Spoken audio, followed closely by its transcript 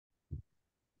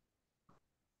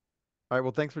All right.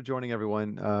 Well, thanks for joining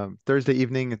everyone. Thursday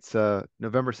evening, it's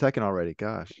November 2nd already.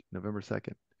 Gosh, November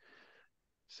 2nd.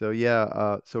 So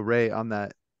yeah, so Ray, on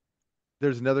that,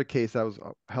 there's another case I was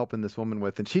helping this woman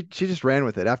with, and she just ran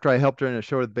with it. After I helped her and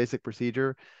showed her the basic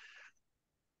procedure,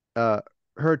 uh,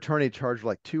 her attorney charged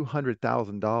like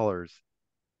 $200,000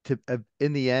 to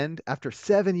in the end after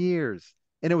 7 years,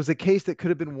 and it was a case that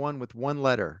could have been won with one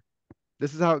letter.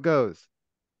 This is how it goes.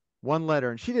 One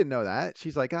letter, and she didn't know that.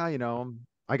 She's like,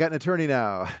 I got an attorney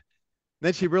now.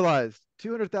 Then she realized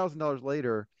 $200,000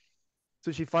 later.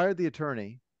 So she fired the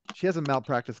attorney. She has a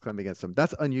malpractice claim against him.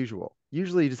 That's unusual.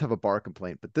 Usually you just have a bar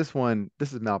complaint, but this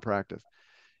is malpractice.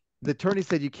 The attorney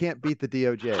said you can't beat the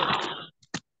DOJ.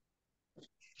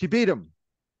 She beat him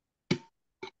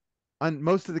on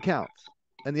most of the counts.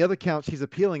 And the other counts, she's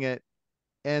appealing it,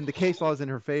 and the case law is in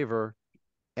her favor.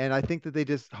 And I think that they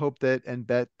just hope that and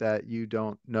bet that you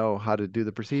don't know how to do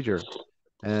the procedure.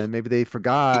 And maybe they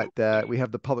forgot that we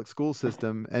have the public school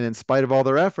system, and in spite of all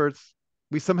their efforts,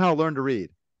 we somehow learn to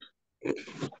read.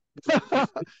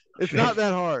 It's not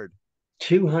that hard.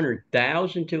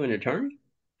 200,000 to an attorney?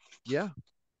 Yeah.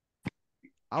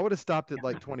 I would have stopped at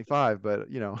like 25, but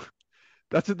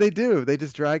that's what they do. They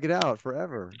just drag it out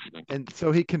forever. And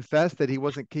so he confessed that he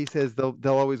wasn't, he says they'll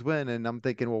always win. And I'm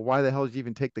thinking, well, why the hell did you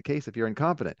even take the case if you're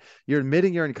incompetent? You're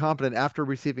admitting you're incompetent after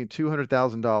receiving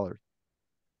 $200,000.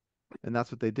 And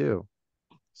that's what they do.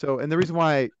 So, and the reason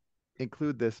why I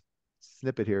include this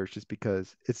snippet here is just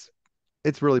because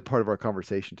it's really part of our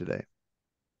conversation today.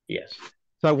 Yes.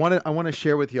 So I want to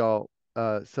share with y'all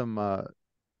some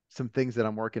things that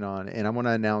I'm working on, and I want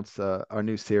to announce our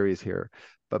new series here.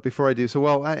 But before I do,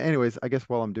 anyways, I guess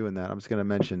while I'm doing that, I'm just going to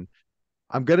mention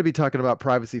I'm going to be talking about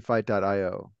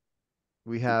privacyfight.io.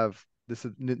 We have this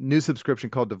new subscription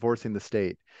called Divorcing the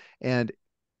State, and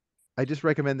I just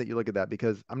recommend that you look at that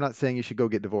because I'm not saying you should go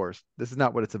get divorced. This is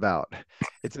not what it's about.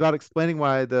 It's about explaining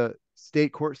why the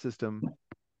state court system,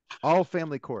 all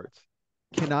family courts,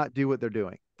 cannot do what they're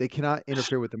doing. They cannot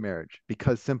interfere with the marriage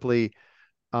because simply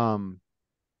um,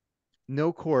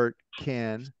 no court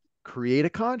can create a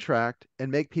contract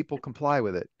and make people comply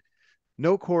with it.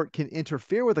 No court can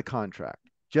interfere with a contract.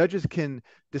 Judges can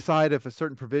decide if a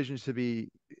certain provision should be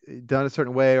done a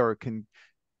certain way or can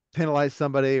penalize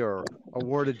somebody or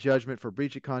award a judgment for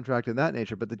breach of contract and that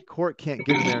nature, but the court can't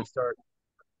get in there and start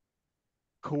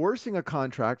coercing a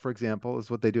contract, for example, is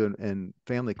what they do in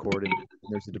family court. And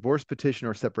there's a divorce petition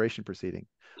or separation proceeding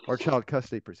or child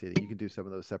custody proceeding. You can do some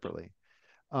of those separately.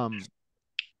 Um,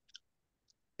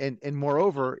 and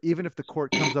moreover, even if the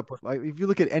court comes up with, like, if you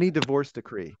look at any divorce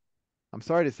decree, I'm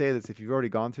sorry to say this if you've already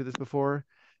gone through this before,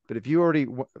 but if you already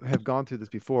have gone through this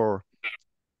before,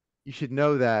 you should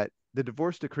know that the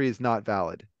divorce decree is not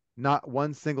valid, not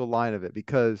one single line of it,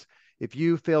 because if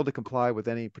you fail to comply with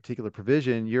any particular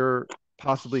provision, you're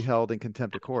possibly held in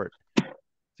contempt of court.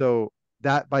 So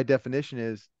that by definition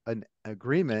is an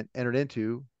agreement entered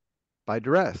into by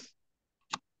duress.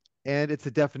 And it's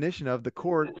a definition of the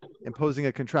court imposing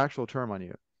a contractual term on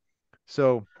you.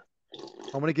 So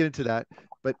I want to get into that,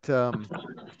 but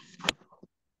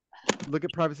look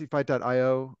at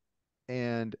privacyfight.io,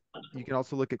 and you can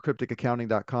also look at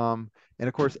crypticaccounting.com. And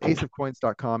of course,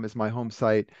 aceofcoins.com is my home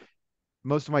site.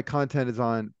 Most of my content is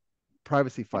on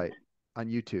Privacy Fight on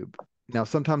YouTube. Now,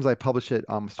 sometimes I publish it.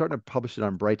 I'm starting to publish it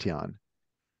on Brighteon.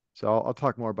 So I'll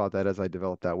talk more about that as I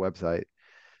develop that website.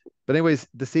 But anyways,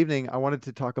 this evening I wanted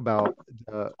to talk about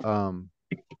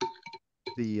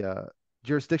the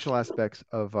jurisdictional aspects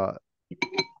of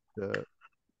the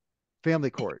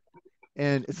family court.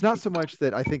 And it's not so much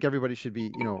that I think everybody should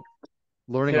be,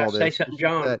 learning Can I all say this. something, It's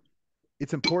just John? that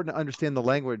it's important to understand the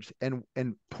language and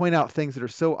point out things that are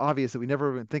so obvious that we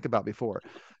never even think about before.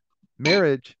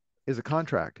 Marriage is a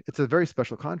contract. It's a very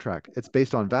special contract. It's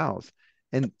based on vows,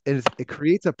 and it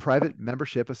creates a private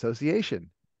membership association.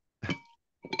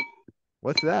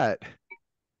 What's that?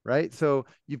 Right? So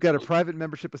you've got a private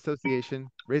membership association.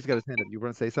 Ray's got his hand up. You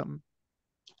want to say something?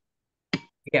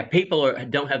 Yeah, people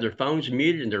don't have their phones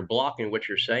muted and they're blocking what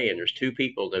you're saying. There's two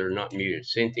people that are not muted, I'd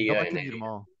Cynthia like and to mute them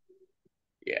Annie. all.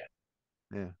 Yeah.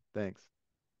 Yeah, thanks.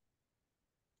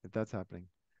 If that's happening.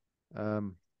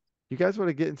 Um, you guys want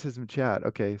to get into some chat?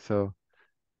 Okay, so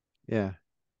yeah.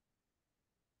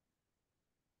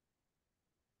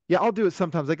 Yeah, I'll do it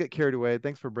sometimes. I get carried away.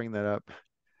 Thanks for bringing that up.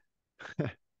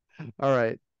 All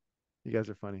right. You guys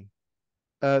are funny.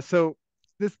 So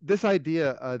this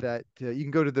idea that you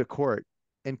can go to the court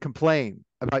and complain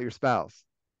about your spouse.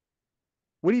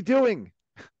 What are you doing?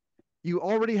 You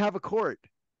already have a court.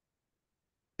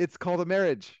 It's called a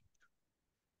marriage.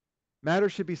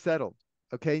 Matters should be settled.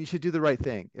 Okay, you should do the right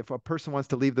thing. If a person wants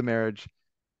to leave the marriage,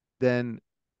 then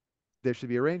there should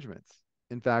be arrangements.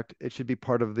 In fact, it should be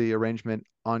part of the arrangement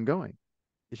ongoing.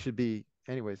 It should be,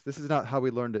 anyways, this is not how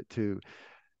we learned it to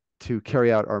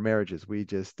carry out our marriages. We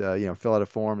just fill out a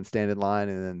form and stand in line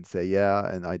and then say yeah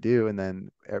and I do, and then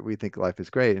we think life is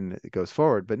great and it goes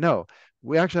forward. But no,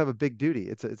 we actually have a big duty.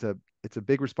 It's a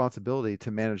big responsibility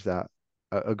to manage that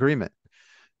agreement.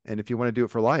 And if you want to do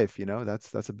it for life,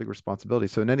 that's a big responsibility.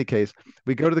 So in any case,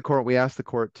 we go to the court, we ask the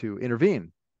court to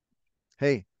intervene.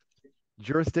 Hey,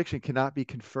 jurisdiction cannot be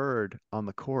conferred on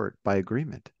the court by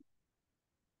agreement.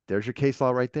 There's your case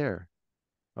law right there.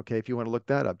 Okay, if you want to look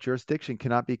that up, jurisdiction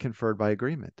cannot be conferred by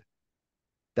agreement.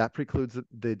 That precludes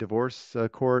the divorce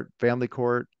court, family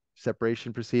court,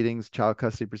 separation proceedings, child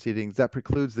custody proceedings. That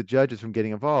precludes the judges from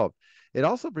getting involved. It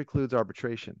also precludes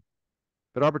arbitration.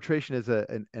 But arbitration is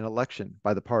an election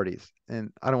by the parties.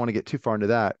 And I don't want to get too far into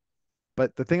that.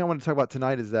 But the thing I want to talk about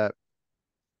tonight is that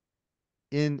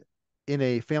in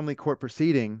a family court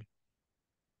proceeding,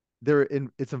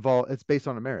 it's based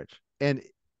on a marriage. And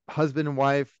husband and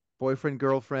wife, boyfriend,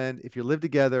 girlfriend, if you live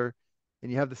together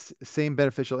and you have the same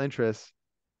beneficial interests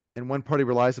and one party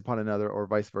relies upon another or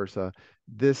vice versa,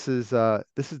 this is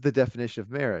the definition of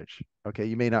marriage. Okay,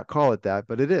 you may not call it that,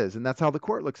 but it is, and that's how the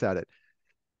court looks at it.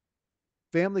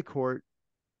 Family court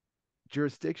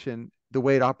jurisdiction, the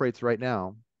way it operates right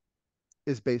now,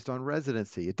 is based on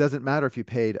residency. It doesn't matter if you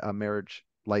paid for a marriage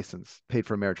license.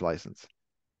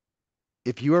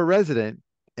 If you are a resident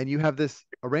and you have this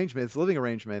arrangement, this living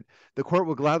arrangement, the court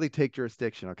will gladly take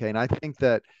jurisdiction. Okay. And I think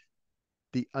that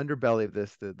the underbelly of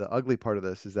this, the ugly part of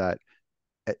this is that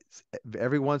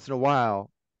every once in a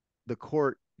while, the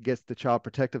court gets the child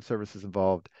protective services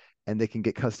involved and they can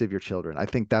get custody of your children. I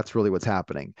think that's really what's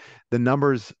happening. The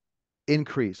numbers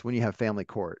increase when you have family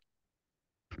court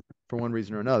for one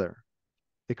reason or another.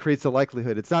 It creates a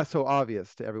likelihood. It's not so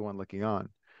obvious to everyone looking on.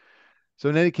 So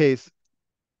in any case,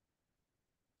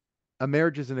 a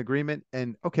marriage is an agreement,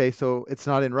 and okay, so it's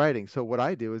not in writing. So what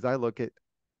I do is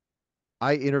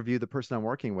I interview the person I'm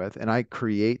working with and I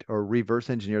create or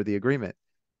reverse engineer the agreement.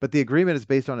 But the agreement is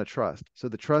based on a trust. So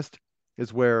the trust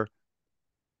is where,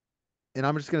 and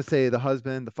I'm just going to say the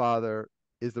husband, the father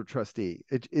is the trustee.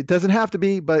 It doesn't have to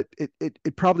be, but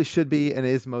it probably should be and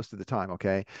is most of the time.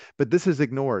 Okay. But this is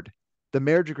ignored. The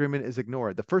marriage agreement is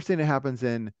ignored. The first thing that happens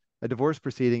in a divorce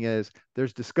proceeding is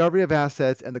there's discovery of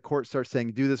assets and the court starts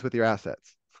saying, do this with your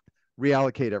assets,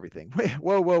 reallocate everything. Wait,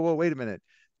 whoa, wait a minute.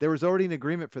 There was already an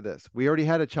agreement for this. We already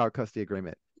had a child custody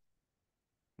agreement.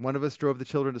 One of us drove the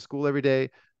children to school every day.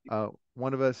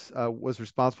 One of us was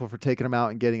responsible for taking them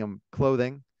out and getting them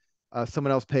clothing.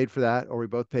 Someone else paid for that, or we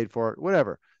both paid for it,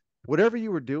 whatever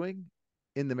you were doing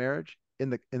in the marriage, in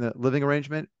the living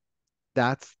arrangement,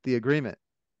 that's the agreement.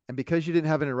 And because you didn't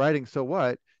have it in writing, so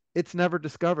what? It's never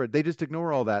discovered. They just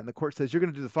ignore all that. And the court says, you're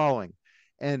going to do the following.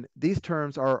 And these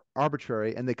terms are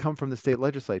arbitrary and they come from the state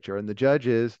legislature. And the judge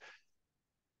is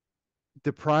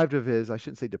deprived of I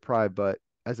shouldn't say deprived, but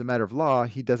as a matter of law,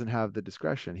 he doesn't have the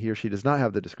discretion. He or she does not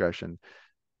have the discretion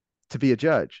to be a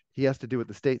judge. He has to do what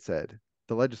the state said,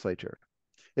 the legislature.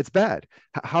 It's bad.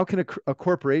 How can a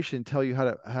corporation tell you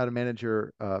how to manage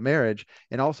your marriage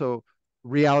and also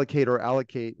reallocate or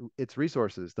allocate its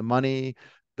resources, the money,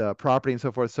 the property, and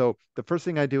so forth? So the first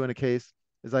thing I do in a case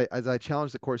is I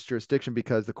challenge the court's jurisdiction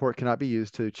because the court cannot be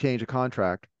used to change a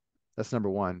contract. That's number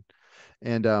one.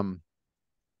 And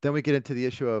then we get into the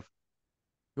issue of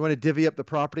you want to divvy up the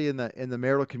property in the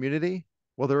marital community?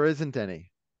 Well, there isn't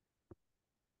any.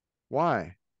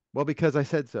 Why? Well, because I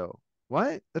said so.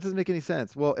 What? That doesn't make any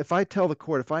sense. Well, if I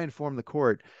inform the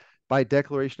court by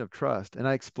declaration of trust, and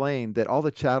I explain that all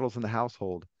the chattels in the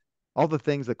household, all the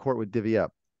things the court would divvy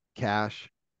up, cash,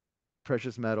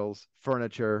 precious metals,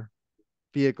 furniture,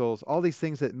 vehicles, all these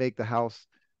things that make the house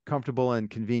comfortable and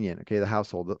convenient, okay, the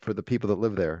household for the people that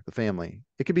live there, the family.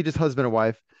 It could be just husband and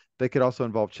wife, but it could also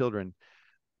involve children.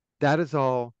 That is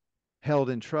all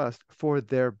held in trust for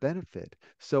their benefit.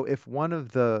 So if one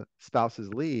of the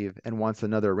spouses leave and wants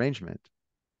another arrangement,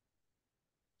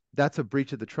 that's a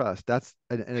breach of the trust. That's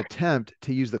an attempt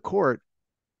to use the court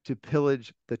to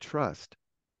pillage the trust,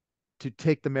 to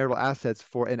take the marital assets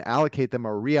and allocate them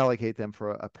or reallocate them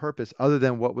for a purpose other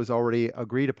than what was already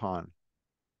agreed upon.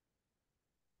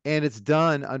 And it's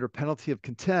done under penalty of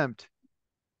contempt,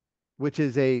 which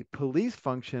is a police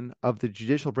function of the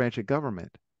judicial branch of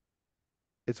government.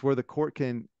 It's where the court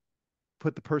can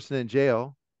put the person in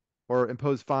jail or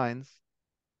impose fines,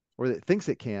 or it thinks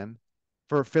it can,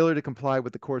 for failure to comply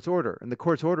with the court's order. And the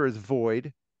court's order is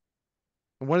void.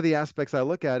 And one of the aspects I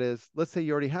look at is, let's say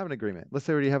you already have an agreement. Let's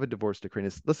say you already have a divorce decree.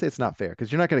 Let's say it's not fair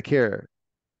because you're not going to care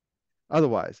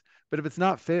otherwise. But if it's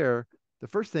not fair, the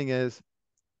first thing is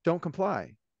don't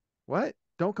comply. What?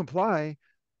 Don't comply?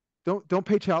 Don't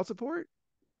pay child support?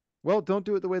 Well, don't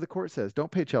do it the way the court says.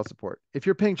 Don't pay child support. If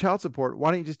you're paying child support,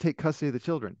 why don't you just take custody of the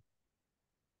children?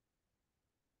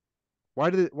 Why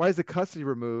is the custody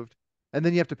removed and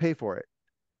then you have to pay for it?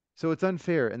 So it's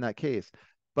unfair in that case.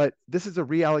 But this is a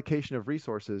reallocation of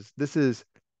resources. This is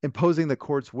imposing the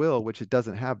court's will, which it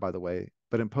doesn't have, by the way,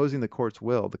 but imposing the court's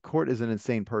will. The court is an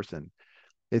insane person.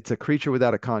 It's a creature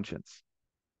without a conscience.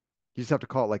 You just have to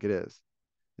call it like it is.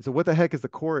 And so what the heck is the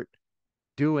court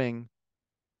doing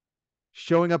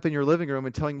showing up in your living room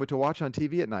and telling you what to watch on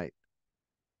TV at night?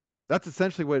 That's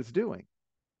essentially what it's doing.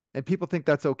 And people think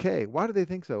that's okay. Why do they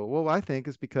think so? Well, I think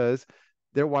it's because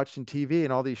they're watching TV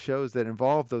and all these shows that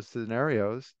involve those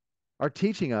scenarios are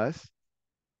teaching us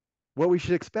what we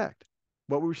should expect,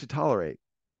 what we should tolerate.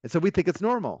 And so we think it's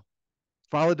normal.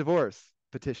 File a divorce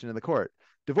petition in the court.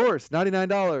 Divorce,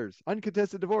 $99.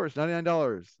 Uncontested divorce,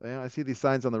 $99. I see these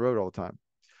signs on the road all the time.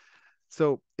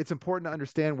 So it's important to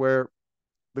understand where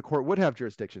the court would have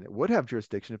jurisdiction. It would have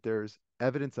jurisdiction if there's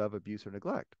evidence of abuse or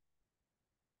neglect,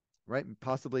 right? And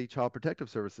possibly child protective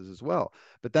services as well.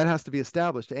 But that has to be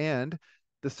established. And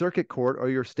the circuit court or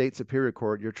your state superior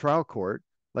court, your trial court,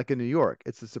 like in New York,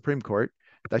 it's the Supreme Court.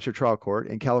 That's your trial court.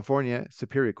 In California,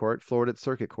 Superior Court. Florida,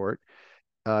 Circuit Court.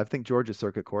 I think Georgia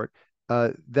Circuit Court.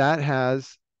 That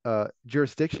has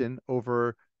jurisdiction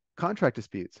over contract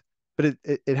disputes. But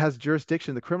it has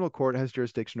jurisdiction. The criminal court has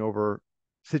jurisdiction over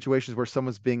situations where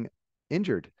someone's being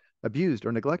injured, abused,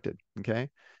 or neglected. Okay.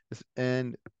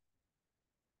 And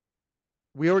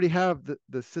we already have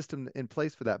the system in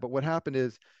place for that. But what happened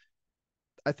is,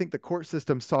 I think the court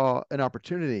system saw an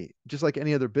opportunity, just like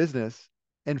any other business,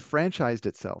 and franchised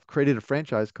itself, created a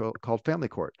franchise called Family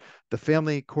Court, the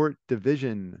Family Court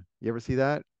Division. You ever see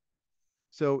that?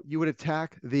 So you would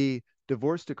attack the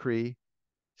divorce decree,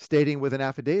 stating with an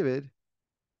affidavit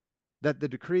that the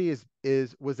decree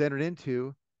was entered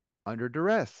into under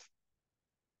duress,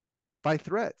 by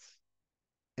threats,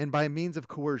 and by means of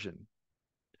coercion.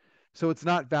 So it's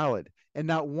not valid, and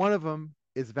not one of them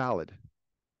is valid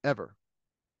ever.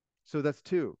 So that's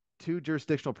two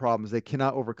jurisdictional problems they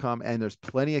cannot overcome, and there's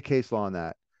plenty of case law on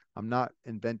that. I'm not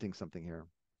inventing something here.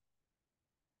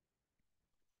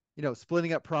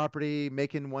 Splitting up property,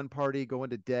 making one party go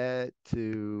into debt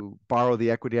to borrow the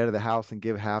equity out of the house and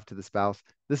give half to the spouse.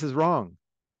 This is wrong.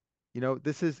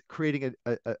 This is creating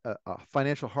a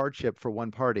financial hardship for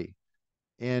one party.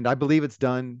 And I believe it's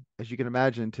done, as you can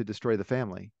imagine, to destroy the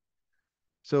family.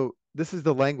 So this is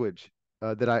the language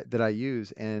that I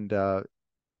use, and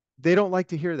they don't like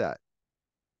to hear that.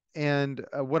 And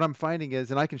what I'm finding is,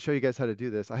 and I can show you guys how to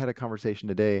do this. I had a conversation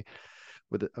today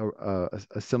with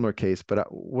a similar case, but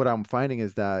what I'm finding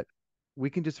is that we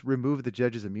can just remove the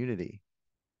judge's immunity.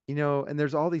 And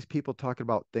there's all these people talking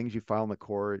about things you file in the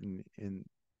court, and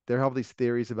there are all these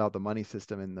theories about the money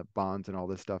system and the bonds and all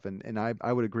this stuff. And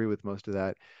I would agree with most of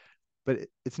that, but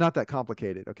it's not that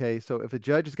complicated. Okay. So if a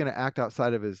judge is going to act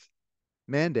outside of his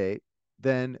mandate,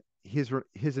 then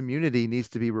his immunity needs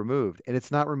to be removed, and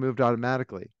it's not removed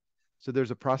automatically. So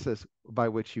there's a process by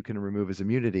which you can remove his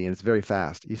immunity, and it's very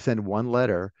fast. You send one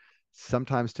letter,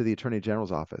 sometimes to the Attorney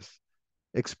General's office,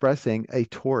 expressing a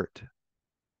tort.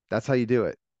 That's how you do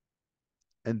it.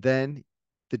 And then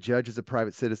the judge is a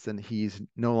private citizen. He's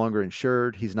no longer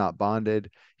insured. He's not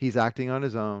bonded. He's acting on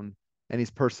his own, and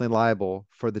he's personally liable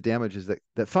for the damages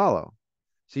that follow.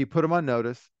 So you put him on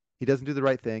notice. He doesn't do the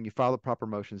right thing. You file the proper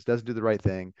motions, doesn't do the right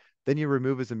thing. Then you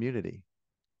remove his immunity.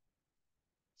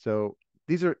 So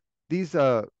these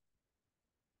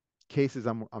cases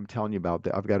I'm telling you about.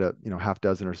 I've got a half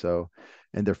dozen or so,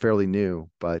 and they're fairly new,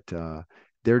 but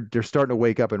they're starting to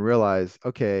wake up and realize,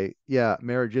 okay, yeah,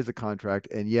 marriage is a contract,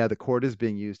 and yeah, the court is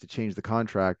being used to change the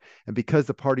contract, and because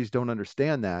the parties don't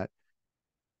understand that,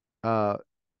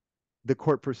 the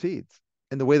court proceeds,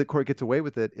 and the way the court gets away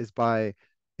with it is by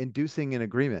inducing an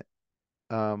agreement,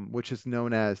 which is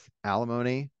known as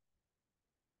alimony,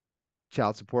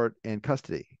 child support, and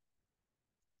custody.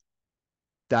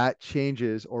 That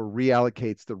changes or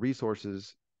reallocates the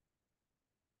resources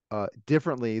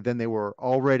differently than they were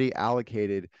already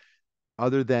allocated,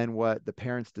 other than what the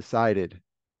parents decided.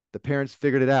 The parents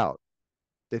figured it out.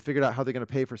 They figured out how they're going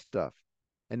to pay for stuff.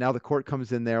 And now the court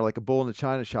comes in there like a bull in a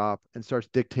china shop and starts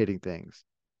dictating things.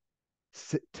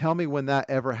 Tell me when that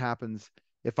ever happens.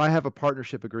 If I have a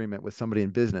partnership agreement with somebody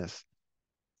in business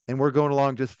and we're going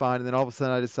along just fine, and then all of a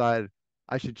sudden I decide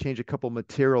I should change a couple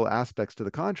material aspects to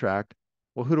the contract,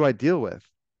 well, who do I deal with?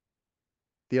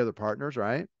 The other partners,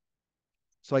 right?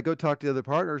 So I go talk to the other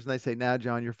partners and they say, nah,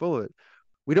 John, you're full of it.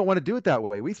 We don't want to do it that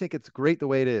way. We think it's great the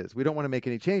way it is. We don't want to make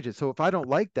any changes. So if I don't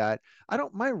like that,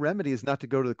 my remedy is not to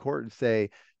go to the court and say,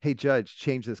 hey, judge,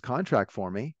 change this contract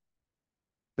for me.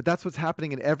 But that's what's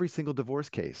happening in every single divorce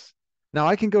case. Now,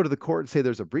 I can go to the court and say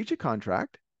there's a breach of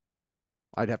contract.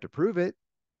 I'd have to prove it,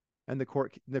 and the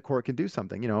court can do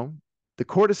something. The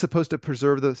court is supposed to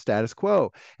preserve the status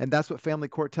quo, and that's what family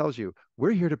court tells you.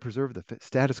 We're here to preserve the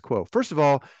status quo. First of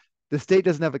all, the state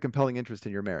doesn't have a compelling interest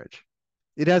in your marriage.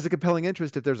 It has a compelling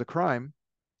interest if there's a crime,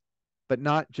 but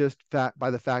not just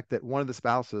by the fact that one of the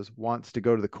spouses wants to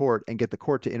go to the court and get the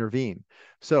court to intervene.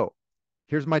 So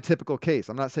here's my typical case.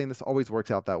 I'm not saying this always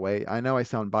works out that way. I know I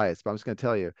sound biased, but I'm just going to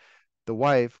tell you, the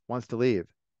wife wants to leave.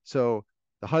 So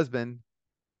the husband,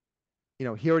 he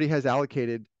already has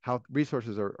allocated how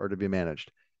resources are to be managed.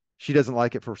 She doesn't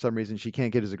like it for some reason. She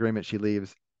can't get his agreement. She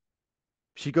leaves.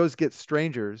 She goes get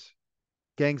strangers,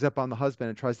 gangs up on the husband,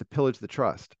 and tries to pillage the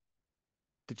trust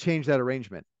to change that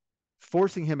arrangement,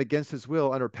 forcing him against his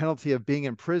will under penalty of being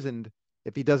imprisoned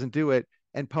if he doesn't do it,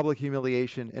 and public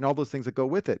humiliation and all those things that go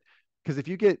with it. Because if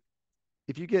you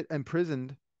get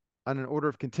imprisoned on an order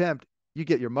of contempt, you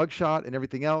get your mugshot and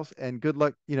everything else, and good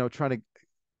luck, trying to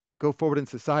go forward in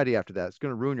society after that. It's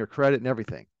going to ruin your credit and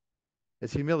everything.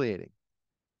 It's humiliating.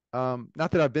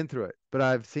 Not that I've been through it, but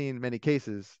I've seen many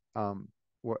cases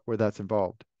where that's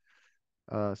involved.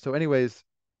 So anyways,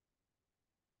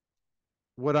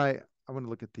 I want to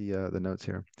look at the notes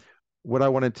here. What I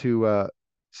wanted to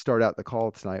start out the call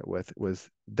tonight with was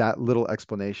that little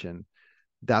explanation.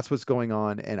 That's what's going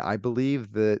on, and I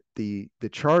believe that the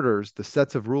charters, the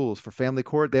sets of rules for family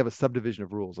court, they have a subdivision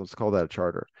of rules. Let's call that a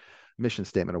charter, mission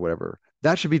statement, or whatever.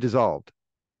 That should be dissolved,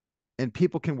 and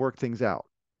people can work things out.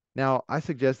 Now, I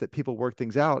suggest that people work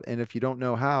things out, and if you don't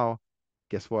know how,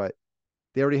 guess what?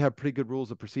 They already have pretty good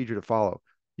rules of procedure to follow.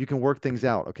 You can work things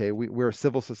out, okay? We're a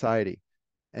civil society.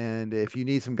 And if you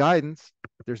need some guidance,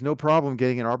 there's no problem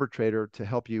getting an arbitrator to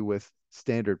help you with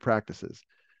standard practices.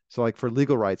 So like for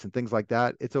legal rights and things like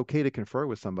that, it's okay to confer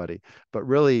with somebody. But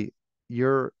really,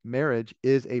 your marriage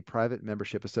is a private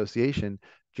membership association,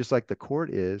 just like the court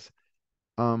is.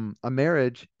 A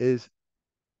marriage is,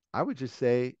 I would just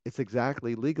say, it's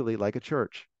exactly legally like a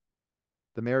church.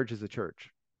 The marriage is a church.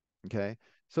 Okay.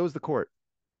 So is the court.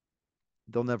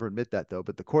 They'll never admit that though,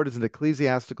 but the court is an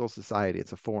ecclesiastical society.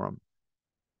 It's a forum.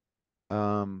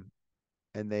 Um,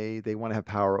 and they want to have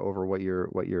power over what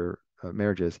your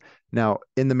marriage is. Now,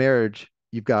 in the marriage,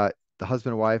 you've got the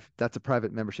husband and wife. That's a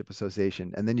private membership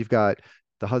association, and then you've got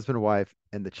the husband and wife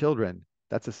and the children.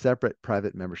 That's a separate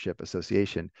private membership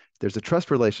association. There's a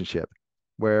trust relationship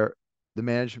where the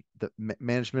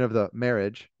management of the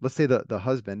marriage. Let's say the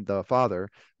husband, the father,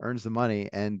 earns the money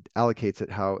and allocates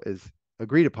it how is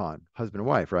agreed upon, husband and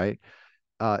wife, right?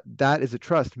 That is a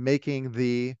trust, making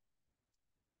the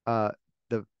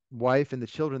wife and the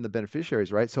children the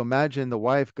beneficiaries, right? So imagine the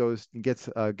wife goes and gets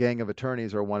a gang of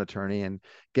attorneys or one attorney and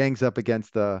gangs up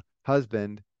against the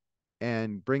husband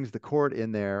and brings the court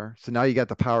in there. So now you got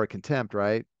the power of contempt,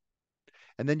 right?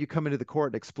 And then you come into the court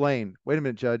and explain, wait a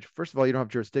minute, judge, first of all, you don't have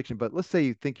jurisdiction, but let's say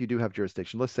you think you do have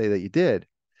jurisdiction. Let's say that you did.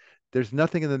 There's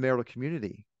nothing in the marital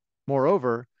community.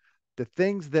 Moreover, the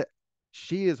things that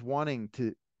she is wanting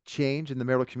to change in the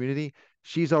marital community,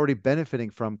 she's already benefiting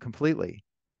from completely.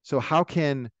 So how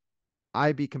can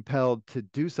I be compelled to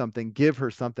do something, give her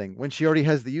something when she already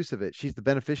has the use of it? She's the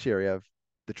beneficiary of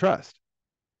the trust.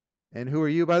 And who are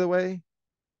you, by the way?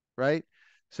 Right?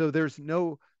 So there's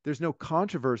no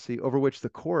controversy over which the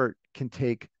court can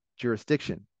take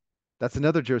jurisdiction. That's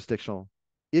another jurisdictional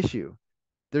issue.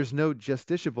 There's no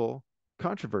justiciable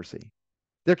controversy.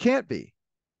 There can't be.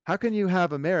 How can you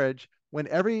have a marriage when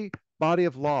every body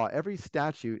of law, every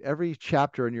statute, every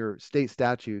chapter in your state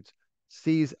statutes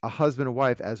sees a husband and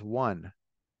wife as one?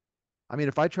 I mean,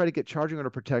 if I try to get charging order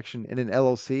protection in an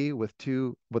LLC with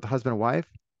a husband and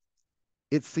wife,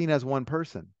 it's seen as one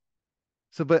person.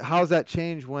 So, but how does that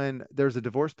change when there's a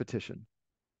divorce petition?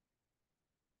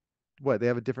 What, they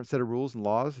have a different set of rules and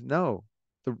laws? No,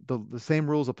 the same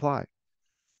rules apply.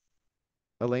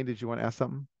 Elaine, did you want to ask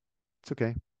something? It's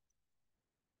okay.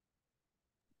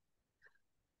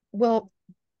 Well,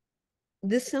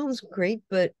 this sounds great,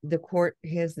 but the court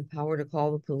has the power to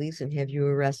call the police and have you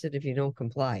arrested if you don't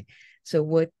comply.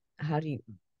 So how do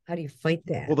you fight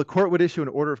that? Well, the court would issue an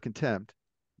order of contempt.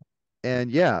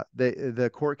 And yeah, the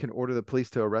court can order the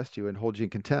police to arrest you and hold you in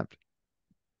contempt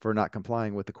for not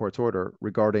complying with the court's order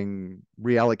regarding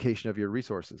reallocation of your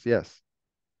resources. Yes,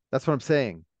 that's what I'm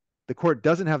saying. The court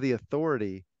doesn't have the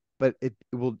authority, but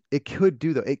it could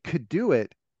do though. It could do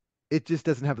it. It just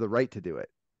doesn't have the right to do it.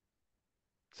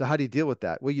 So how do you deal with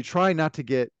that? Well, you try not to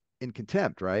get in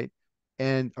contempt, right?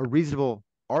 And a reasonable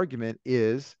argument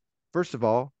is, first of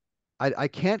all, I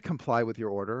can't comply with your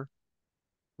order.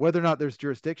 Whether or not there's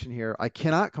jurisdiction here, I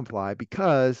cannot comply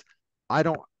because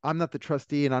I'm not the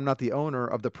trustee and I'm not the owner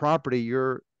of the property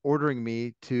you're ordering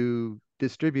me to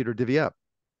distribute or divvy up.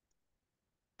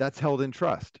 That's held in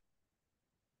trust.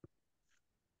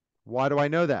 Why do I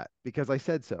know that? Because I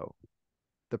said so.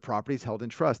 The property is held in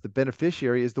trust. The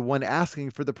beneficiary is the one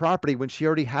asking for the property when she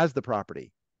already has the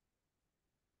property.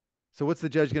 So what's the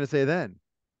judge going to say then?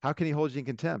 How can he hold you in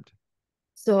contempt?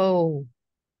 So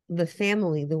the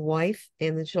family, the wife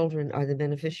and the children are the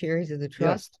beneficiaries of the Yes.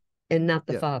 trust and not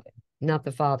the Yes. father, not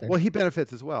the father. Well, he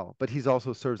benefits as well, but he's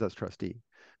also serves as trustee.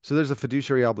 So there's a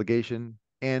fiduciary obligation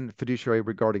and fiduciary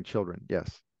regarding children.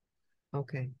 Yes.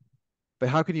 Okay. But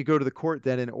how can you go to the court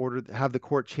then in order to have the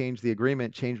court change the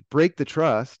agreement, break the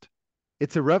trust?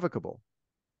 It's irrevocable.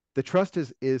 The trust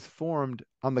is formed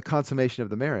on the consummation of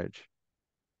the marriage.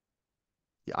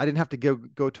 I didn't have to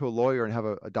go to a lawyer and have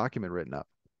a document written up.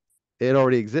 It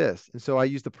already exists. And so I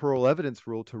use the parole evidence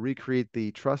rule to recreate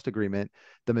the trust agreement,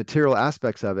 the material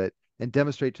aspects of it, and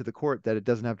demonstrate to the court that it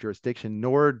doesn't have jurisdiction,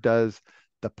 nor does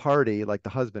the party, like the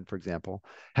husband, for example,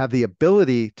 have the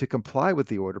ability to comply with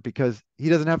the order because he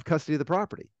doesn't have custody of the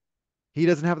property. He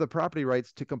doesn't have the property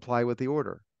rights to comply with the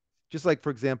order. Just like, for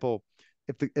example,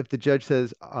 if the judge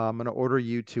says, I'm going to order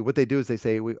you to, what they do is they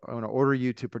say, I'm going to order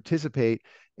you to participate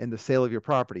in the sale of your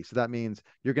property. So that means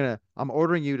I'm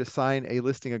ordering you to sign a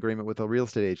listing agreement with a real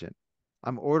estate agent.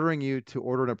 I'm ordering you to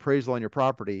order an appraisal on your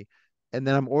property. And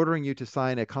then I'm ordering you to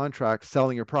sign a contract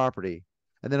selling your property.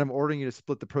 And then I'm ordering you to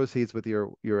split the proceeds with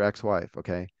your ex-wife.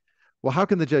 Okay. Well, how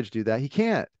can the judge do that? He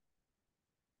can't.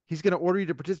 He's going to order you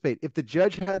to participate. If the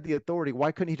judge had the authority,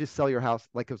 why couldn't he just sell your house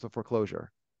like it was a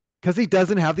foreclosure? Because he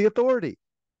doesn't have the authority.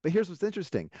 But here's what's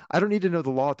interesting. I don't need to know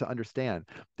the law to understand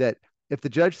that if the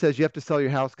judge says you have to sell your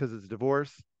house because it's a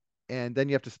divorce, and then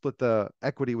you have to split the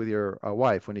equity with your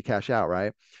wife when you cash out,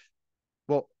 right?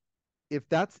 Well, if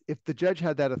the judge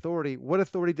had that authority, what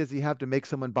authority does he have to make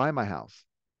someone buy my house?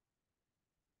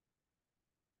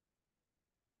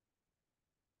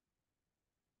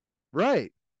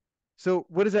 Right. So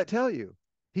what does that tell you?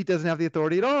 He doesn't have the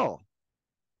authority at all.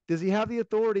 Does he have the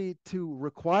authority to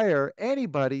require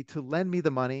anybody to lend me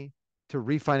the money to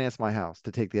refinance my house,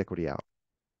 to take the equity out?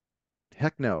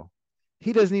 Heck no.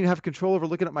 He doesn't even have control over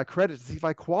looking at my credit to see if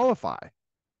I qualify.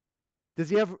 Does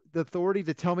he have the authority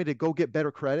to tell me to go get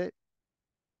better credit?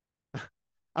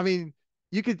 I mean,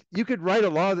 you could write a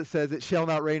law that says it shall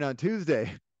not rain on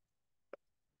Tuesday.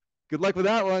 Good luck with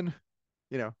that one.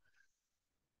 You know,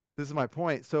 this is my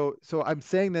point. So I'm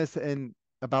saying this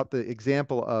about the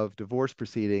example of divorce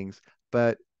proceedings,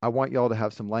 but I want y'all to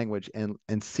have some language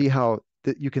and see how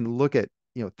that you can look at,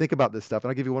 think about this stuff. And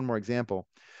I'll give you one more example.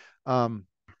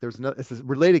 It's a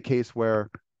related case where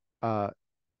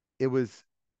it was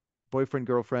boyfriend,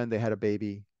 girlfriend, they had a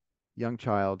baby, young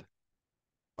child,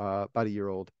 about a year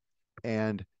old.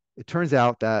 And it turns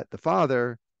out that the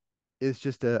father is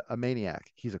just a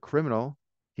maniac. He's a criminal.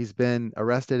 He's been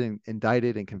arrested and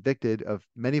indicted and convicted of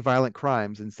many violent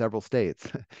crimes in several states,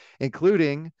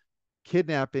 including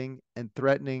kidnapping and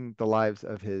threatening the lives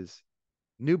of his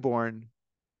newborn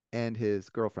and his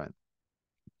girlfriend,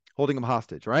 holding him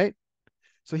hostage, right?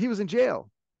 So he was in jail.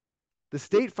 The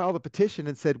state filed a petition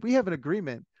and said, we have an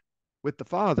agreement with the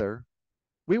father.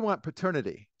 We want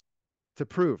paternity to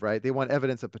prove, right? They want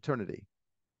evidence of paternity.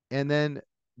 And then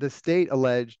the state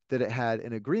alleged that it had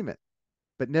an agreement,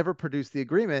 but never produced the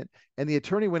agreement. And the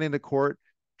attorney went into court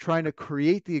trying to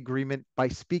create the agreement by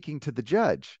speaking to the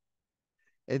judge.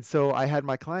 And so I had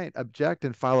my client object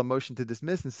and file a motion to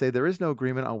dismiss and say there is no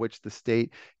agreement on which the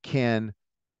state can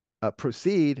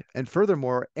proceed. And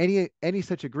furthermore, any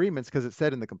such agreements, because it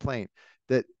said in the complaint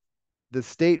that the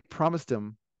state promised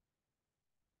him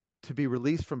to be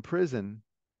released from prison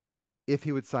if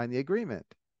he would sign the agreement.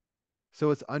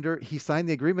 So he signed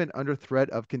the agreement under threat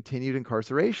of continued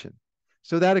incarceration.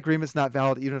 So that agreement's not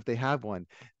valid even if they have one.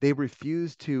 They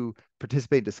refuse to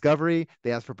participate in discovery.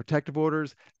 They ask for protective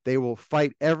orders. They will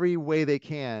fight every way they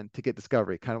can to get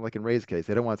discovery, kind of like in Ray's case.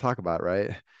 They don't want to talk about it,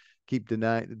 right? Keep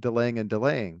delaying and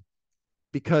delaying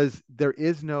because there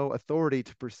is no authority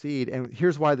to proceed. And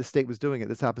here's why the state was doing it.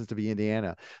 This happens to be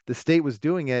Indiana. The state was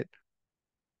doing it,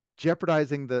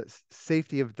 jeopardizing the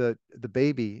safety of the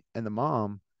baby and the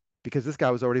mom because this guy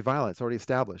was already violent. It's already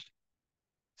established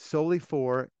solely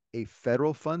for a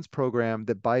federal funds program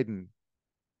that Biden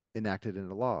enacted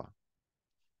into law.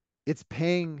 It's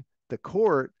paying the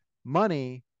court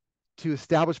money to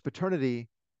establish paternity.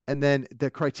 And then the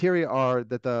criteria are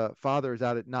that the father is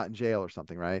not in jail or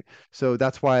something, right? So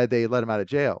that's why they let him out of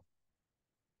jail.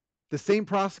 The same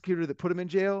prosecutor that put him in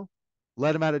jail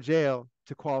let him out of jail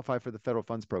to qualify for the federal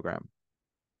funds program.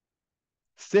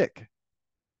 Sick.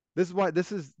 This is why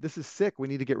this is sick. We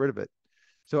need to get rid of it.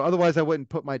 So otherwise I wouldn't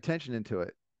put my attention into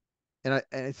it.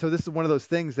 And so this is one of those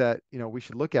things that, we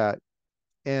should look at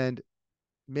and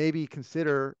maybe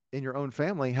consider in your own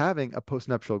family having a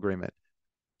postnuptial agreement,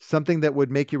 something that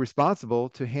would make you responsible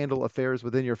to handle affairs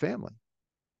within your family.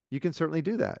 You can certainly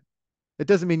do that. It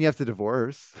doesn't mean you have to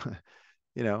divorce,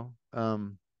 you know.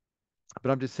 But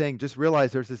I'm just saying, just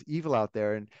realize there's this evil out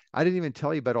there. And I didn't even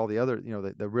tell you about all the other,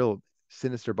 the real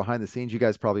sinister behind the scenes. You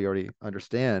guys probably already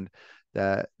understand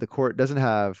that the court doesn't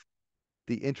have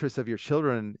the interests of your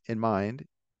children in mind.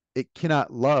 It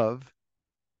cannot love.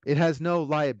 It has no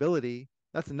liability.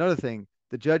 That's another thing.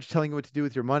 The judge telling you what to do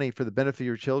with your money for the benefit of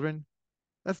your children,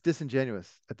 that's disingenuous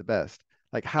at the best.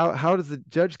 Like how does the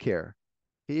judge care?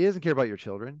 He doesn't care about your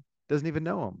children, doesn't even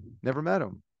know them, never met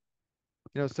them.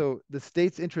 So the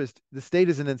state's interest, the state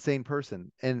is an insane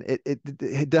person and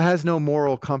it has no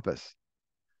moral compass.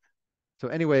 So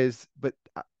anyways, but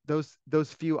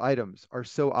those few items are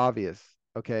so obvious,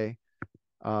 okay?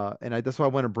 That's why I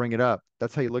want to bring it up.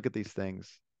 That's how you look at these things.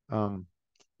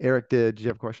 Eric, did you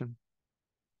have a question?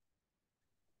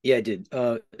 Yeah, I did.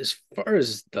 As far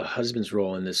as the husband's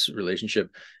role in this relationship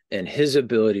and his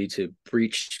ability to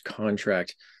breach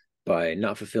contract by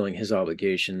not fulfilling his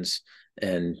obligations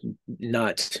and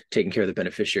not taking care of the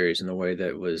beneficiaries in the way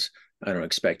that was, I don't know,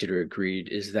 expected or agreed,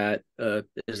 is that a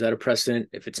precedent?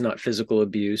 If it's not physical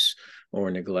abuse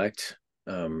or neglect,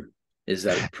 is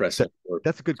that a precedent?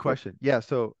 That's a good question. Yeah.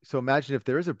 So imagine if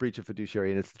there is a breach of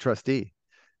fiduciary and it's the trustee.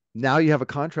 Now you have a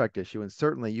contract issue, and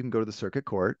certainly you can go to the circuit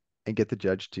court and get the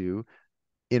judge to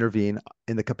intervene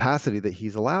in the capacity that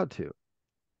he's allowed to.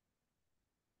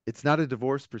 It's not a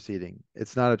divorce proceeding.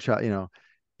 It's not a child,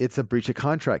 it's a breach of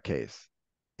contract case,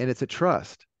 and it's a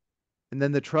trust. And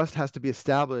then the trust has to be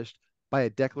established by a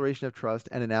declaration of trust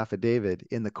and an affidavit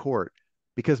in the court.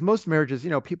 Because most marriages,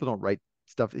 people don't write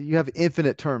stuff. You have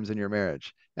infinite terms in your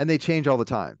marriage, and they change all the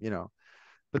time,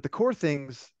 But the core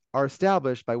things are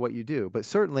established by what you do. But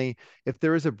certainly, if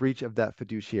there is a breach of that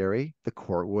fiduciary, the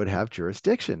court would have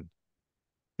jurisdiction.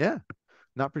 Yeah,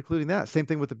 not precluding that. Same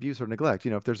thing with abuse or neglect.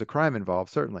 If there's a crime involved,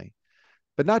 certainly.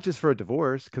 But not just for a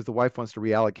divorce, because the wife wants to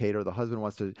reallocate or the husband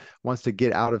wants to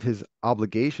get out of his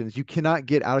obligations. You cannot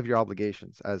get out of your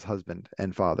obligations as husband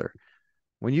and father.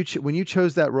 When you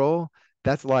chose that role,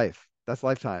 that's life. That's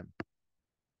lifetime.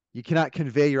 You cannot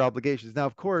convey your obligations. Now,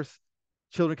 of course,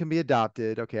 children can be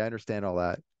adopted. Okay, I understand all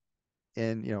that.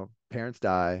 And parents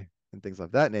die and things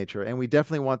of that nature, and we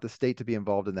definitely want the state to be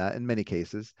involved in that in many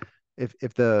cases.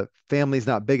 If the family's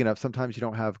not big enough, sometimes you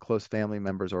don't have close family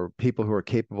members or people who are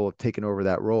capable of taking over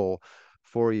that role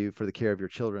for you for the care of your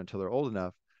children until they're old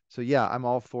enough. So yeah, I'm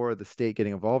all for the state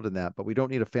getting involved in that, but we don't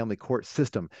need a family court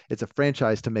system. It's a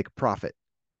franchise to make a profit.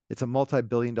 It's a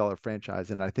multi-billion-dollar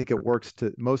franchise, and I think it works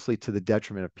mostly to the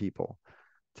detriment of people,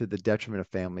 to the detriment of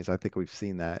families. I think we've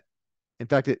seen that. In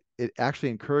fact, it actually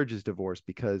encourages divorce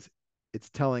because it's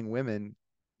telling women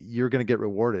you're going to get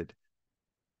rewarded.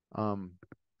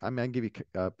 I mean, I can give you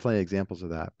plenty of examples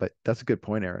of that, but that's a good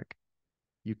point, Eric.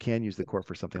 You can use the court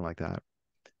for something like that.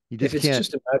 You just If it's can't.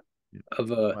 just a matter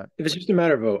of if it's just a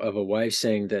matter of a wife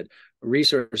saying that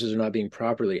resources are not being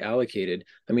properly allocated,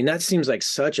 I mean, that seems like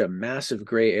such a massive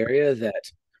gray area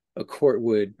that a court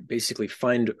would basically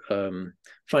find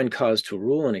cause to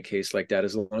rule in a case like that,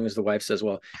 as long as the wife says,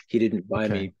 well, he didn't buy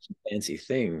me fancy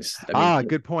things. I mean,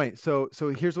 Good point. So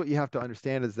here's what you have to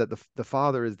understand is that the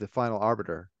father is the final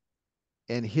arbiter,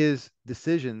 and his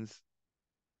decisions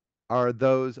are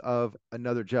those of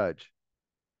another judge.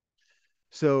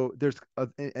 So there's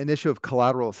an issue of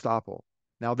collateral estoppel.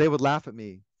 Now, they would laugh at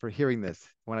me for hearing this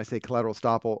when I say collateral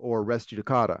estoppel or res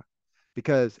judicata,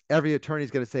 because every attorney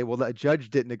is going to say, well, the judge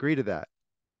didn't agree to that.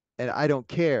 And I don't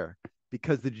care,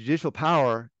 because the judicial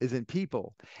power is in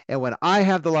people. And when I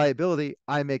have the liability,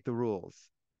 I make the rules.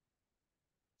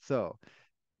 So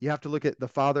you have to look at the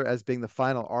father as being the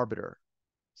final arbiter.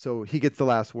 So he gets the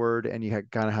last word, and you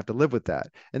kind of have to live with that.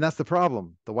 And that's the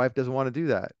problem. The wife doesn't want to do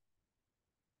that.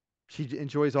 She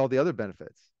enjoys all the other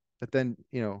benefits, but then,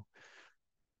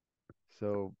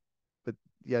 so, but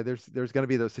yeah, there's going to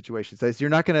be those situations. So you're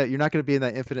not going to be in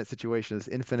that infinite situation, this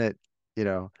infinite,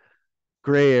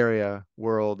 gray area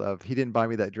world of he didn't buy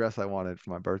me that dress I wanted for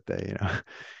my birthday,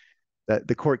 that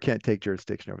the court can't take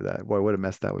jurisdiction over that. Boy, what a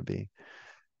mess that would be.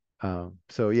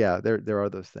 So yeah, there are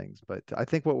those things, but I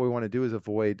think what we want to do is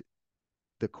avoid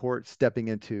the court stepping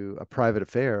into a private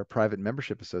affair, private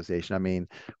membership association. I mean,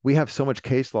 we have so much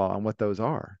case law on what those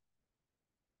are.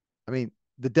 I mean,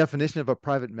 the definition of a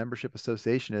private membership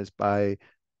association is by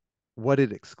what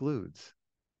it excludes.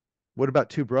 What about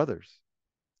two brothers?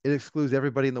 It excludes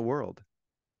everybody in the world.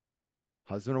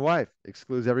 Husband and wife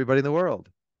excludes everybody in the world.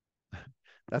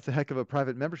 That's a heck of a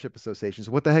private membership association.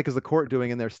 So what the heck is the court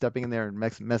doing in there, stepping in there and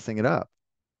messing it up?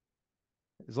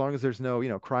 As long as there's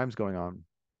no, crimes going on.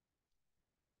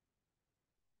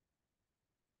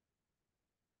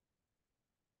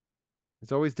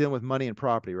 It's always dealing with money and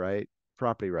property, right?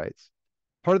 Property rights.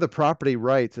 Part of the property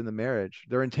rights in the marriage,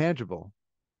 they're intangible.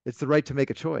 It's the right to make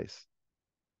a choice.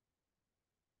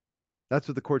 That's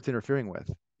what the court's interfering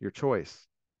with. Your choice,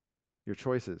 your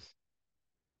choices,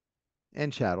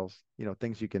 and chattels,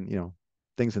 things you can,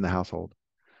 things in the household.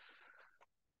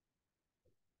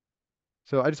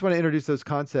 So I just want to introduce those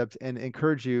concepts and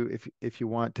encourage you, if you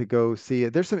want to go see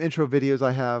it. There's some intro videos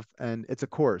I have, and it's a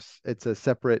course. It's a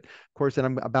separate course, and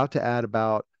I'm about to add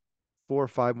about 4 or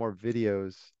 5 more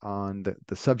videos on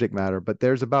the subject matter, but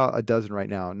there's about a dozen right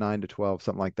now, 9 to 12,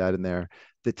 something like that in there,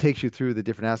 that takes you through the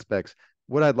different aspects.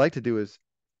 What I'd like to do is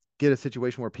get a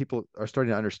situation where people are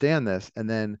starting to understand this and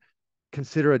then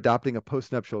consider adopting a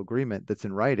postnuptial agreement that's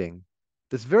in writing,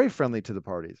 that's very friendly to the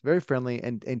parties, very friendly,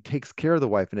 and takes care of the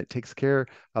wife, and it takes care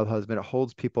of the husband. It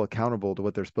holds people accountable to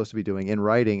what they're supposed to be doing in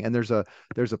writing, and there's a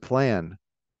plan,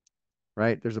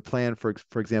 right? There's a plan, for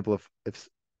example, if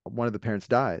one of the parents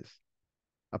dies,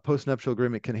 a postnuptial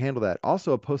agreement can handle that.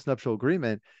 Also, a postnuptial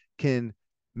agreement can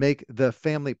make the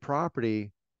family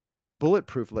property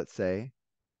bulletproof, let's say,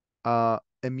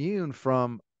 immune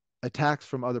from attacks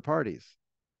from other parties.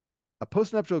 A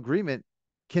postnuptial agreement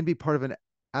can be part of an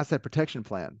asset protection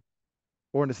plan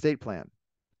or an estate plan.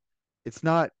 It's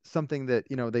not something that,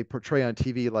 they portray on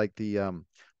TV, like the,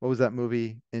 what was that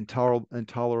movie?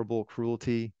 Intolerable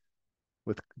Cruelty,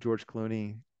 with George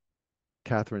Clooney,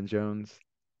 Catherine Jones.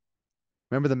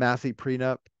 Remember the Massey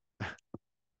prenup?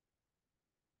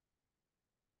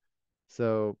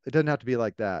 So it doesn't have to be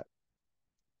like that.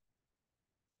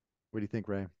 What do you think,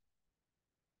 Ray?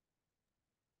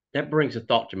 That brings a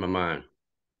thought to my mind.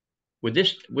 Could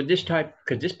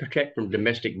this protect from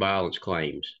domestic violence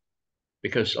claims?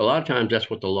 Because a lot of times that's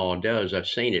what the law does. I've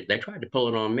seen it. They tried to pull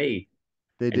it on me,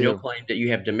 They and they'll do. claim that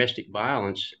you have domestic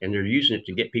violence and they're using it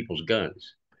to get people's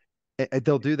guns.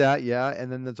 They'll do that, yeah.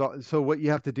 And then so what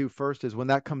you have to do first is, when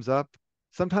that comes up,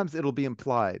 sometimes it'll be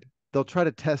implied. They'll try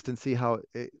to test and see how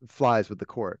it flies with the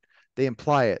court. They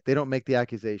imply it. They don't make the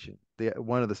accusation,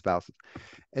 one of the spouses.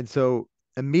 And so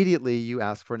immediately you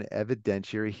ask for an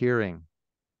evidentiary hearing.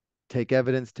 Take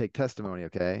evidence, take testimony,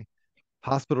 okay?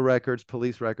 Hospital records,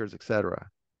 police records, etc.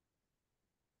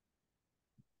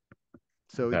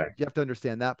 So Okay. you have to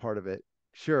understand that part of it.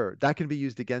 Sure, that can be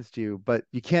used against you, but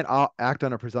you can't act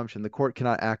on a presumption. The court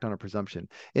cannot act on a presumption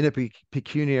in a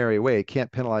pecuniary way. It can't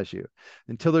penalize you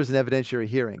until there's an evidentiary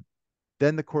hearing.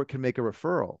 Then the court can make a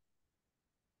referral,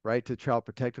 right, to Child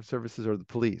Protective Services or the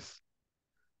police.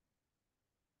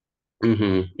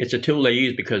 It's a tool they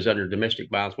use because under domestic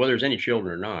violence, whether there's any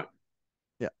children or not,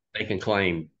 Yeah, they can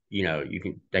claim,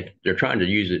 they're trying to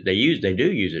use it. They do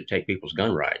use it to take people's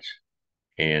gun rights,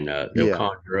 and they'll yeah.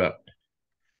 conjure up.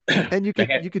 And you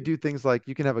They could do things like,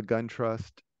 you can have a gun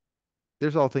trust.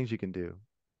 There's all things you can do.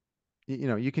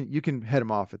 You can head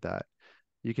them off at that.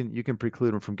 You can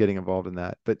preclude them from getting involved in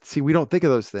that. But see, we don't think of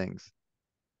those things.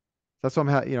 That's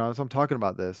why as I'm talking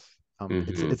about this.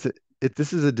 Mhm.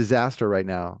 This is a disaster right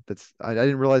now. I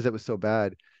didn't realize it was so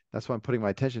bad. That's why I'm putting my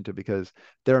attention to it, because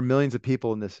there are millions of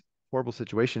people in this horrible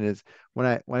situation. Is when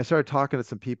I started talking to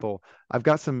some people, I've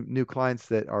got some new clients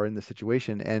that are in this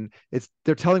situation, and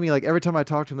they're telling me, like, every time I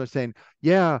talk to them, they're saying,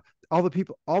 yeah, all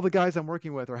the guys I'm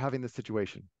working with are having this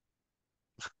situation.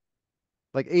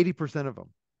 Like 80% of them.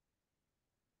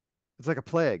 It's like a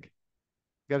plague.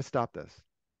 You got to stop this.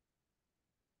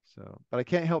 So, but I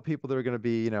can't help people that are going to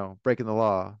be, breaking the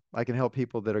law. I can help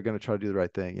people that are going to try to do the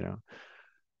right thing.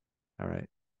 All right.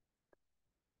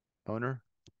 Owner,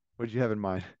 what did you have in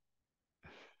mind?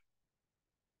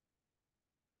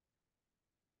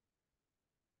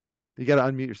 You got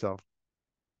to unmute yourself.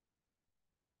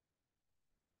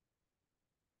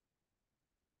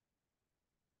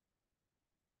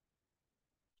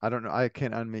 I don't know. I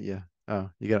can't unmute you. Oh,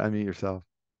 you got to unmute yourself.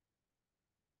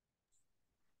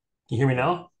 Can you hear me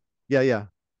now? Yeah, yeah.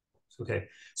 Okay.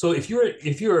 So if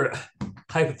you're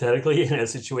hypothetically in a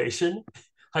situation,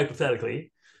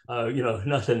 hypothetically,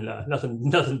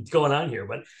 nothing going on here,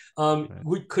 but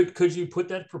Right. could you put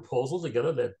that proposal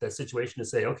together, that situation, to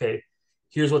say, okay,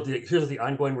 here's what the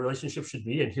ongoing relationship should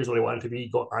be, and here's what I want it to be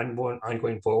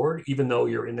ongoing forward, even though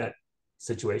you're in that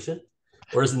situation,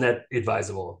 or isn't that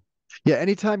advisable? Yeah.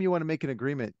 Anytime you want to make an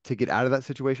agreement to get out of that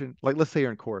situation, like let's say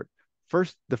you're in court,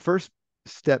 the first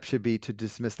step should be to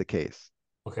dismiss the case.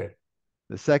 Okay.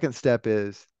 The second step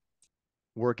is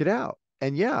work it out.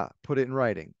 And yeah, put it in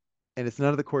writing. And it's none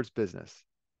of the court's business.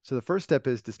 So the first step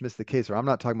is dismiss the case, or I'm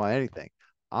not talking about anything.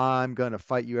 I'm going to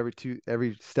fight you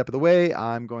every step of the way.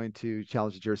 I'm going to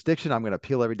challenge the jurisdiction. I'm going to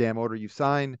appeal every damn order you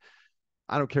sign.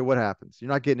 I don't care what happens. You're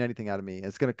not getting anything out of me.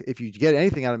 It's going to, if you get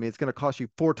anything out of me, it's going to cost you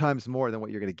 4 times more than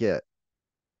what you're going to get,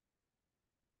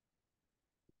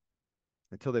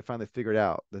 until they finally figure it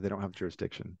out that they don't have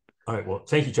jurisdiction. All right. Well,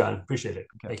 thank you, John. Appreciate it.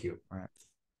 Okay. Thank you. All right.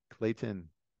 Clayton.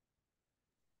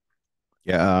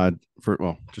 Yeah,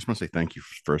 just want to say thank you.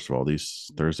 First of all,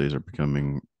 these Thursdays are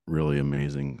becoming really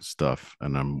amazing stuff,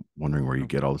 and I'm wondering where you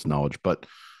get all this knowledge. But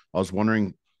I was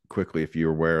wondering quickly if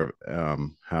you're aware of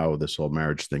how this whole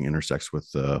marriage thing intersects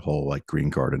with the whole like green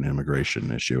card and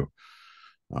immigration issue.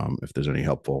 If there's any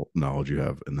helpful knowledge you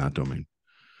have in that domain.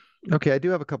 Okay, I do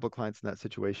have a couple of clients in that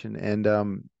situation,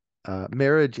 and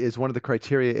marriage is one of the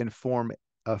criteria in Form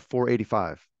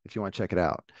 485, if you want to check it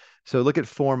out. So look at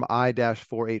Form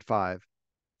I-485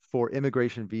 for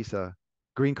immigration visa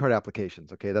green card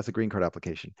applications. Okay, that's a green card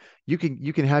application. You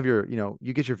can have your,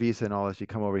 you get your visa and all this, you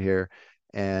come over here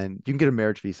and you can get a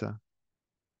marriage visa.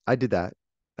 I did that.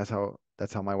 That's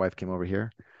how my wife came over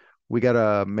here. We got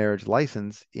a marriage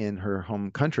license in her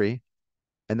home country,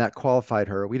 and that qualified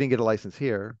her. We didn't get a license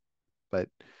here, but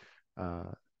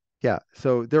yeah.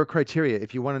 So there are criteria.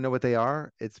 If you want to know what they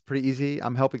are, it's pretty easy.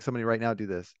 I'm helping somebody right now do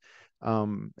this.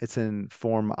 It's in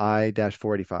Form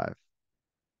I-485.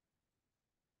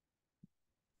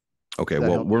 Okay, Does that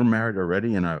well, help? we're married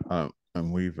already,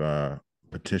 and we've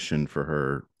petitioned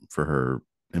for her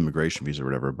immigration visa or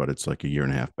whatever, but it's like a 1.5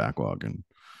 year backlog, and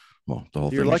well, the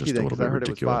whole You're thing is lucky just a then, little because I bit heard it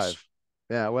was ridiculous. 5.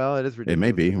 Yeah, well, it is It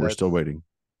may ridiculous, be. but We're still that's, waiting.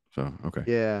 So okay.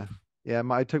 yeah. Yeah,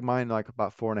 I took mine like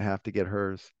about 4.5 to get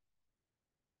hers.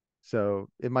 So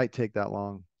it might take that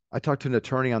long. I talked to an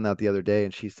attorney on that the other day,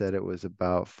 and she said it was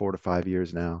about 4 to 5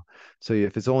 years now. So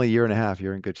if it's only a 1.5 years,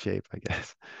 you're in good shape, I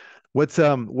guess.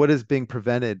 What is being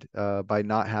prevented by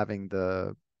not having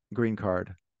the green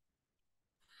card?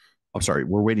 I'm sorry.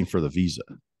 We're waiting for the visa.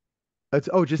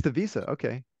 Just the visa.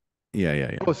 Okay.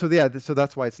 Yeah. Oh, so yeah, so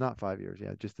that's why it's not 5 years.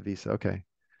 Yeah, just the visa. Okay.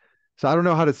 So I don't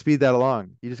know how to speed that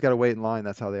along. You just got to wait in line.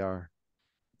 That's how they are.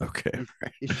 Okay.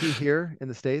 Is she here in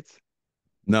the States?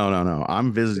 No.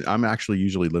 I'm actually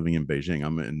usually living in Beijing.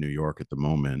 I'm in New York at the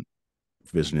moment,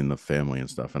 visiting the family and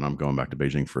stuff, and I'm going back to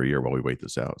Beijing for a year while we wait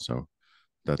this out. So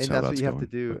that's And how that's what that's you have to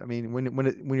going. do. But I mean,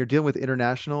 when you're dealing with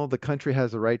international, the country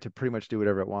has the right to pretty much do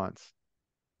whatever it wants.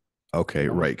 okay, You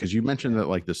know? right. Because you mentioned Yeah. that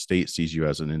like the state sees you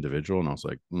as an individual, and I was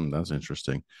like, that's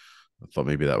interesting. I thought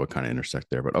maybe that would kind of intersect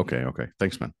there, but okay.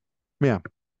 Thanks, man. Yeah.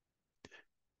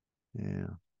 Yeah.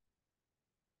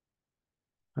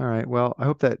 All right. Well, I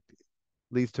hope that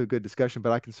leads to a good discussion,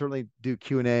 but I can certainly do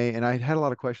Q&A. And I had a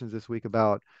lot of questions this week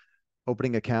about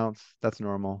opening accounts. That's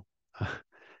normal.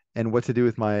 And what to do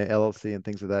with my LLC and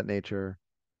things of that nature,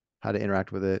 how to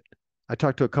interact with it. I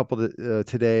talked to a couple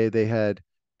today. They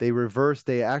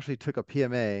actually took a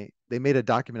PMA. They made a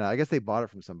document. I guess they bought it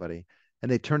from somebody,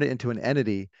 and they turned it into an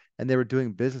entity, and they were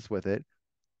doing business with it,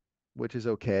 which is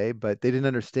okay, but they didn't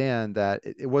understand that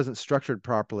it wasn't structured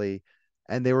properly,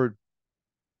 and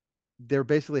they're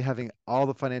basically having all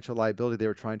the financial liability they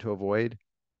were trying to avoid.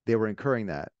 They were incurring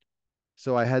that.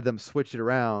 So I had them switch it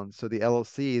around. So the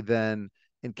LLC then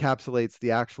encapsulates the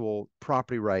actual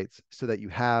property rights so that you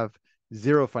have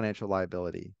zero financial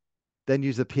liability. Then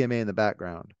use the PMA in the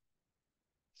background.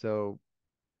 So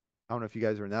I don't know if you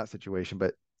guys are in that situation,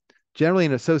 but generally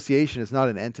an association is not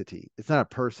an entity. It's not a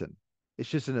person. It's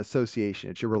just an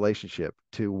association. It's your relationship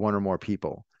to one or more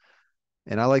people.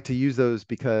 And I like to use those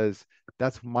because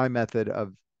that's my method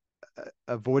of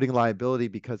avoiding liability,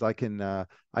 because I can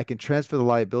transfer the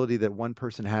liability that one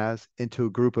person has into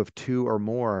a group of 2 or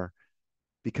more,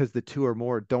 because the 2 or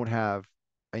more don't have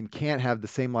and can't have the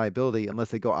same liability unless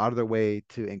they go out of their way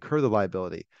to incur the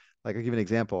liability. Like, I'll give you an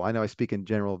example. I know I speak in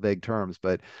general vague terms,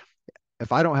 but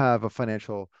if I don't have a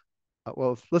financial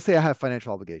well, let's say I have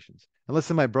financial obligations, and let's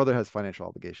say my brother has financial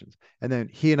obligations, and then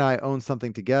he and I own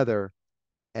something together,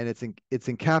 and it's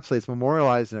encapsulated, it's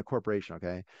memorialized in a corporation.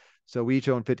 Okay, so we each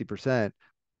own 50%.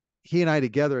 He and I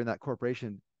together in that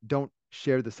corporation don't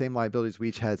share the same liabilities we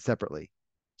each had separately.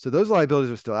 So those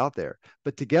liabilities are still out there,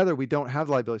 but together we don't have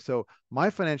liability. So my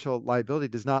financial liability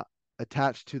does not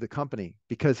attach to the company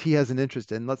because he has an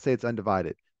interest in, let's say it's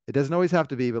undivided. It doesn't always have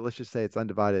to be, but let's just say it's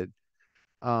undivided.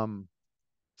 Um,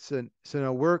 so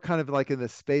now we're kind of like in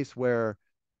this space where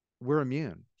we're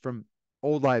immune from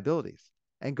old liabilities.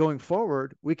 And going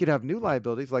forward, we could have new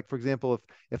liabilities. Like, for example,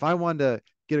 if I wanted to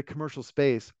get a commercial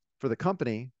space for the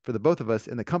company, for the both of us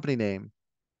in the company name,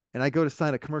 and I go to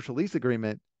sign a commercial lease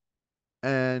agreement,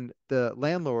 and the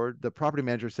landlord, the property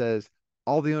manager says,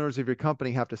 all the owners of your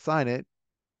company have to sign it.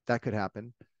 That could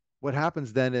happen. What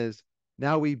happens then is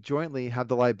now we jointly have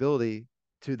the liability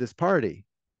to this party,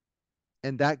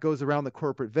 and that goes around the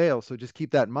corporate veil. So just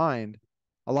keep that in mind.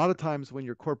 A lot of times when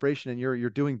you're a corporation and you're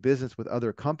doing business with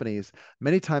other companies,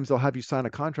 many times they'll have you sign a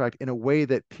contract in a way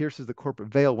that pierces the corporate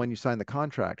veil when you sign the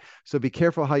contract. So be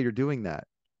careful how you're doing that.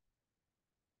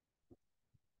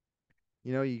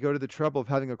 You know, you go to the trouble of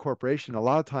having a corporation. A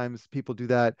lot of times people do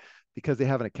that because they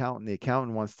have an accountant. The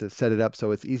accountant wants to set it up so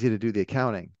it's easy to do the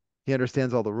accounting. He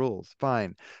understands all the rules,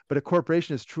 fine. But a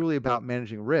corporation is truly about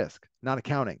managing risk, not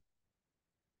accounting.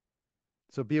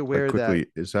 So be aware that. Quickly,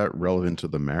 is that relevant to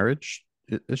the marriage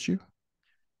issue?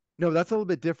 No, that's a little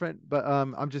bit different, but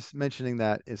I'm just mentioning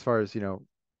that as far as,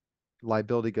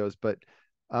 liability goes. But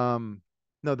no,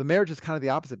 the marriage is kind of the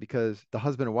opposite because the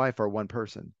husband and wife are one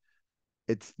person.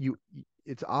 It's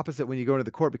opposite when you go into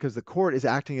the court because the court is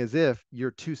acting as if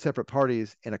you're two separate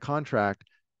parties in a contract,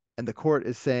 and the court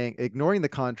is saying, ignoring the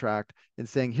contract and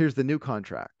saying, here's the new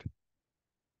contract.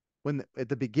 When at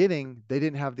the beginning, they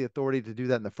didn't have the authority to do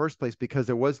that in the first place because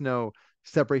there was no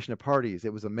separation of parties.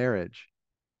 It was a marriage.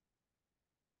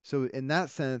 So in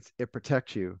that sense, it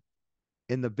protects you.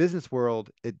 In the business world,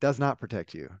 it does not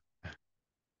protect you.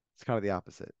 It's kind of the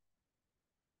opposite.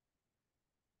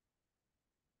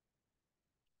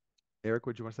 Eric,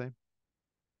 what do you want to say?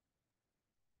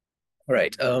 All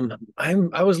right.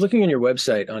 I was looking on your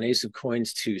website on Ace of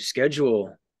Coins to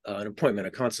schedule an appointment,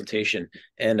 a consultation,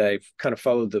 and I kind of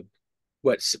followed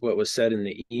what was said in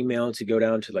the email to go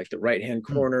down to like the right-hand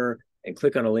corner and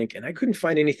click on a link, and I couldn't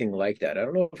find anything like that. I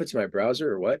don't know if it's my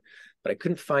browser or what, but I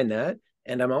couldn't find that.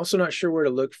 And I'm also not sure where to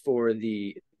look for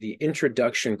the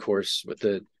introduction course with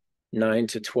the 9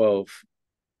 to 12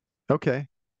 Okay.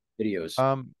 videos.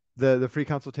 The free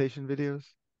consultation videos.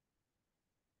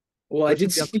 Well, I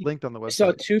did see linked on the website. I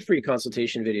saw 2 free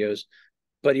consultation videos,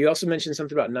 but you also mentioned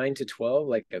something about 9 to 12,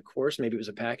 like a course. Maybe it was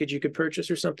a package you could purchase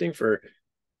or something for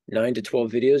 9 to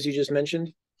 12 videos you just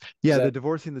mentioned. Yeah, the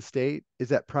Divorcing the State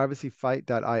is at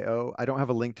privacyfight.io. I don't have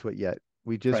a link to it yet.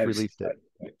 We just released it.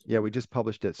 Yeah, we just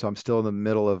published it. So I'm still in the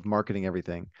middle of marketing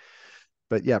everything.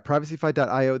 But yeah,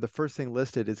 privacyfight.io, the first thing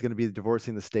listed is going to be the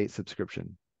Divorcing the State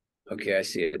subscription. Okay, I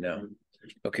see it now.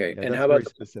 Okay. Yeah, and how about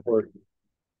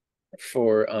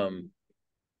for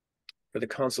the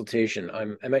consultation?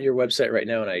 I'm at your website right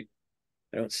now and I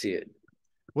don't see it.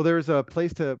 Well, there's a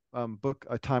place to book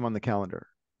a time on the calendar.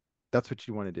 That's what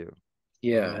you want to do.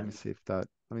 Yeah. Let me see if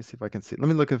I can see it. Let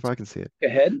me look if I can see it. Go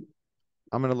ahead.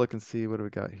 I'm going to look and see what do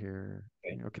we got here.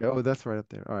 Okay. Oh, that's right up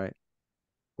there. All right.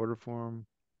 Order form.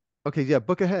 Okay. Yeah.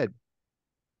 Book ahead.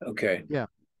 Okay. Yeah.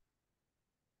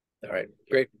 All right.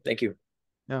 Great. Thank you.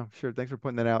 Yeah, sure. Thanks for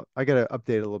pointing that out. I got to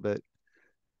update a little bit.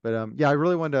 But yeah, I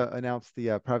really wanted to announce the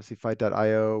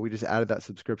privacyfight.io. We just added that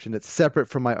subscription. It's separate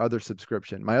from my other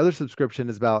subscription. My other subscription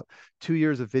is about 2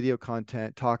 years of video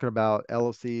content talking about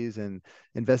LLCs and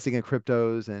investing in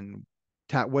cryptos and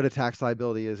what a tax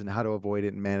liability is and how to avoid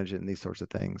it and manage it and these sorts of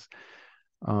things.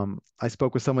 I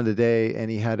spoke with someone today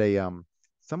and he had a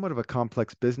somewhat of a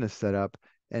complex business setup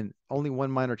and only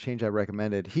one minor change I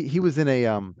recommended. He was in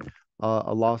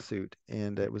a lawsuit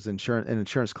and it was an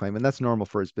insurance claim, and that's normal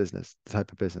for his business,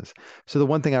 type of business. So the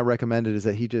one thing I recommended is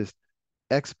that he just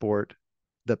export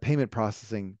the payment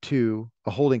processing to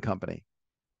a holding company.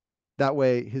 That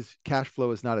way his cash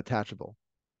flow is not attachable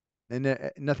and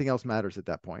nothing else matters at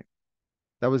that point.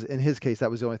 That was, in his case, that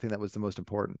was the only thing that was the most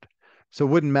important. So it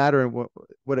wouldn't matter.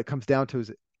 What it comes down to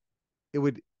is it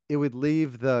would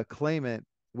leave the claimant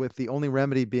with the only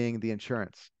remedy being the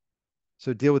insurance.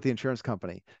 So deal with the insurance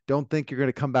company. Don't think you're going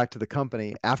to come back to the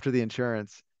company after the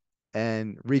insurance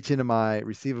and reach into my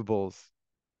receivables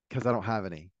because I don't have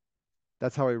any.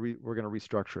 That's how we're going to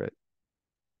restructure it.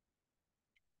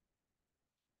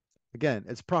 Again,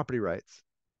 it's property rights.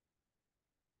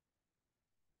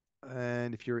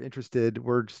 And if you're interested,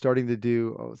 we're starting to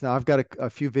do, now I've got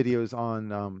a few videos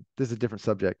on, this is a different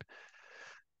subject.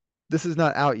 This is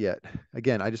not out yet.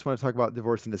 Again, I just want to talk about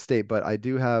divorcing the state, but I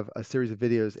do have a series of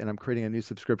videos and I'm creating a new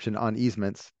subscription on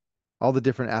easements, all the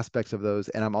different aspects of those.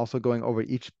 And I'm also going over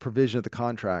each provision of the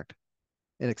contract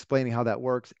and explaining how that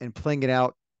works and playing it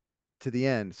out to the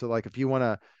end. So like if you want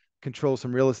to control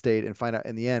some real estate and find out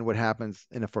in the end what happens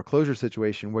in a foreclosure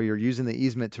situation where you're using the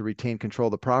easement to retain control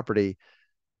of the property,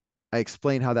 I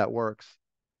explain how that works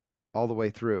all the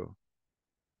way through.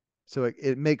 So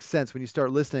it makes sense when you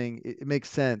start listening. It makes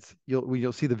sense.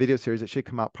 You'll see the video series. It should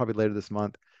come out probably later this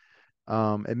month.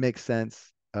 It makes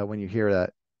sense when you hear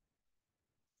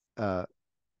that.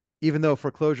 Even though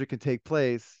foreclosure can take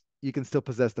place, you can still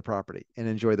possess the property and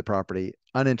enjoy the property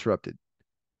uninterrupted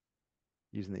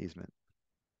using the easement.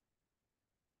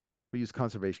 We use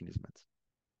conservation easements.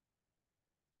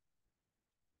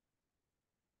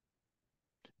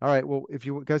 All right. Well, if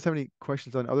you guys have any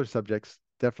questions on other subjects,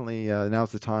 definitely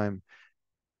now's the time.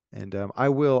 And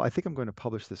I think I'm going to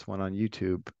publish this one on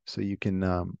YouTube so you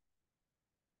can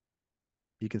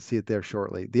see it there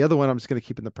shortly. The other one I'm just going to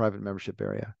keep in the private membership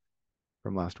area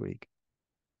from last week.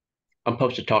 I'm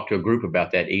supposed to talk to a group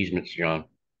about that easements, John.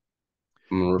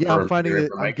 I'm gonna Yeah, refer I'm them to finding your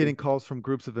that I'm getting information calls from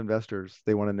groups of investors.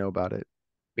 They want to know about it.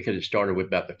 because it started with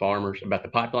about the farmers, about the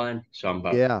pipeline. So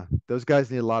Yeah, those guys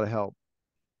need a lot of help.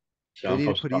 They I'm need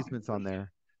to supposed to put talk. easements on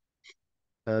there.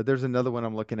 There's another one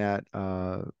I'm looking at.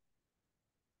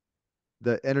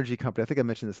 The energy company, I think I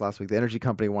mentioned this last week. The energy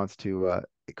company wants to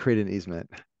create an easement.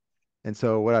 And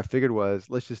so what I figured was,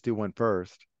 let's just do one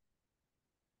first.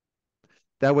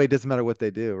 That way, it doesn't matter what they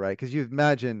do, right? Because you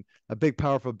imagine a big,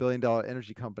 powerful billion-dollar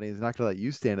energy company is not going to let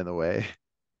you stand in the way.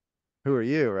 Who are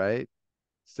you, right?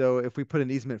 So if we put an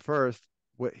easement first,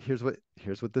 here's what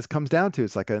this comes down to.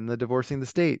 It's like in the divorcing the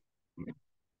state.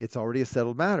 It's already a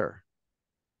settled matter,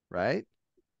 right?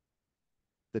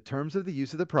 The terms of the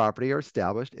use of the property are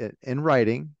established in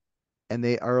writing, and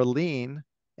they are a lien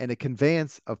and a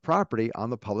conveyance of property on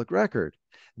the public record.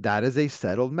 That is a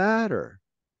settled matter.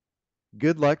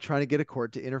 Good luck trying to get a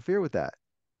court to interfere with that.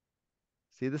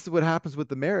 See, this is what happens with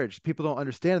the marriage. People don't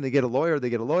understand. They get a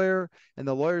lawyer, and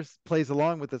the lawyer plays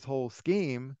along with this whole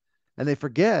scheme, and they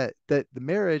forget that the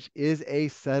marriage is a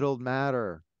settled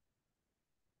matter.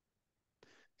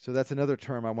 So that's another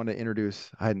term I want to introduce.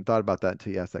 I hadn't thought about that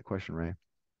until you asked that question, Ray.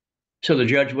 So the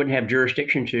judge wouldn't have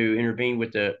jurisdiction to intervene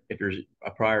with if there's a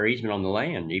prior easement on the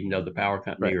land, even though the power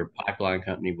company Right. or pipeline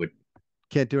company would.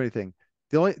 Can't do anything.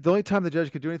 The only time the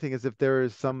judge could do anything is if there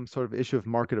is some sort of issue of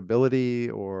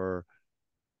marketability, or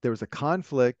there was a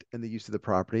conflict in the use of the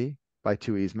property by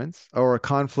two easements, or a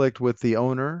conflict with the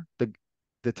owner,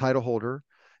 the title holder,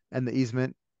 and the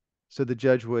easement. So the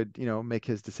judge would, make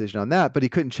his decision on that, but he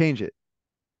couldn't change it.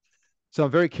 So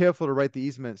I'm very careful to write the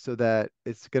easement so that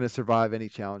it's going to survive any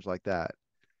challenge like that.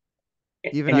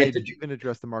 Even And I if the even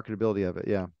address the marketability of it.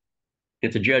 Yeah.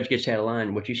 if the judge gets out of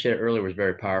line, what you said earlier was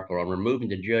very powerful. On removing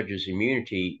the judge's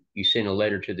immunity, you send a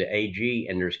letter to the AG,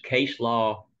 and there's case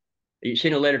law. You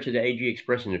send a letter to the AG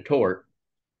expressing a tort,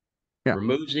 Yeah.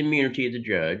 removes the immunity of the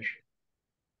judge,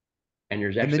 and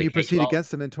there's And then actually you case proceed law.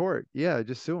 against them in tort. Yeah,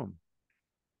 just sue them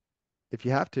if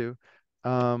you have to.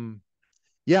 Um,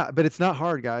 yeah, but it's not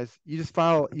hard, guys. You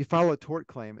file a tort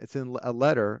claim. It's in a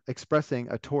letter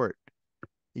expressing a tort.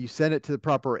 You send it to the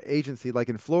proper agency. Like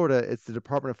in Florida, it's the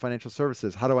Department of Financial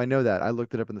Services. How do I know that? I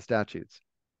looked it up in the statutes.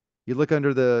 You look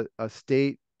under the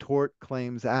State Tort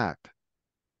Claims Act,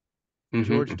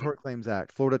 Georgia Mm-hmm. Tort Claims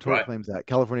Act, Florida Tort Right. Claims Act,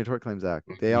 California Tort Claims Act.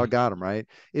 They all Mhm. got them, right?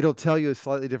 It'll tell you a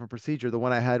slightly different procedure. The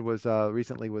one I had was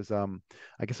recently was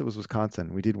I guess it was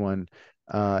Wisconsin. We did one,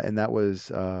 and that was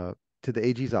to the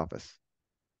AG's office,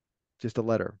 just a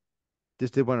letter.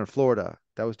 Just did one in Florida.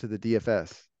 That was to the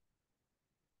DFS.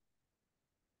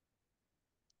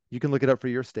 You can look it up for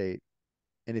your state.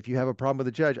 And if you have a problem with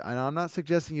the judge, and I'm not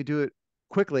suggesting you do it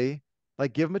quickly,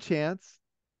 like give him a chance.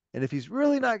 And if he's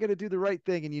really not going to do the right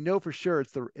thing, and you know for sure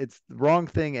it's the wrong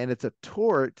thing and it's a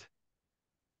tort,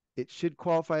 it should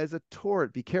qualify as a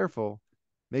tort. Be careful.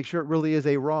 Make sure it really is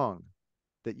a wrong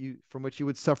from which you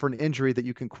would suffer an injury that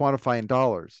you can quantify in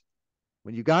dollars.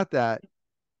 When you got that,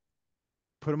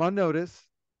 put him on notice.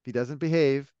 If he doesn't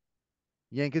behave,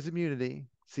 yank his immunity.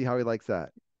 See how he likes that.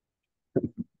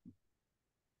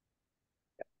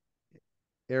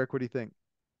 Eric, what do you think?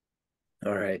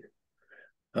 All right.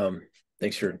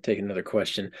 Thanks for taking another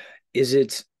question. Is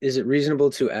it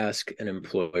reasonable to ask an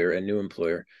employer, a new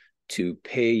employer, to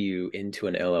pay you into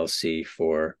an LLC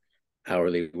for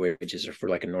hourly wages or for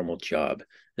like a normal job?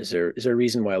 Is there a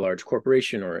reason why a large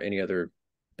corporation or any other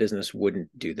business wouldn't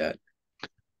do that?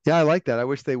 Yeah, I like that. I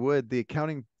wish they would. The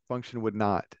accounting function would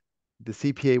not. The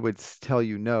CPA would tell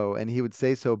you no, and he would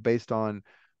say so based on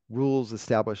rules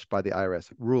established by the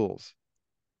IRS. Rules.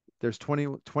 There's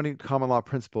 20 common law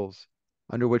principles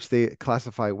under which they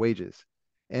classify wages.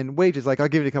 And wages, like I'll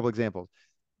give you a couple examples.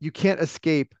 You can't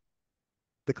escape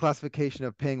the classification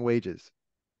of paying wages.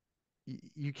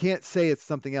 You can't say it's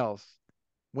something else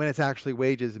when it's actually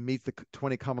wages and meets the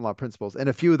 20 common law principles. And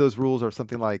a few of those rules are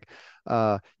something like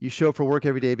you show up for work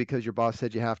every day because your boss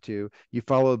said you have to. You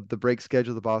follow the break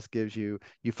schedule the boss gives you.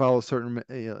 You follow certain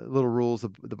little rules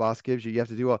the boss gives you. You have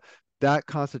to do all that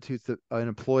constitutes an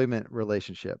employment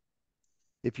relationship.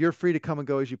 If you're free to come and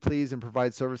go as you please and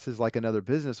provide services like another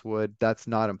business would, that's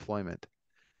not employment.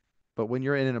 But when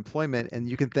you're in an employment, and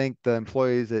you can thank the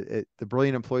employees the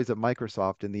brilliant employees at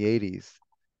Microsoft in the 80s.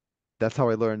 That's how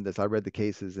I learned this. I read the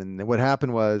cases, and what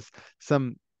happened was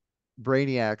some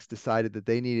brainiacs decided that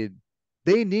they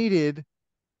needed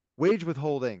wage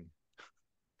withholding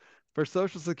for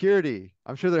Social Security.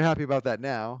 I'm sure they're happy about that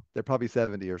now. They're probably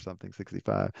 70 or something,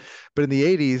 65. But in the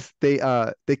 80s,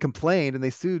 they complained and they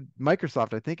sued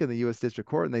Microsoft, I think, in the U.S. District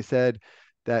Court, and they said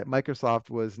that Microsoft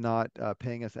was not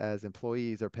paying us as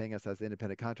employees or paying us as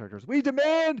independent contractors. We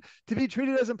demand to be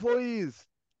treated as employees.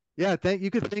 Yeah,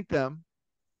 you could thank them.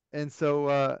 And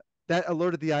so that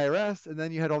alerted the IRS, and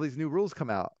then you had all these new rules come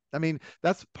out. I mean,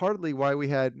 that's partly why we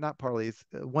had, not partly, it's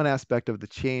one aspect of the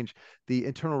change, the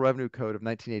Internal Revenue Code of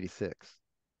 1986.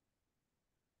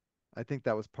 I think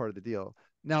that was part of the deal.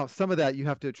 Now, some of that you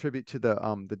have to attribute to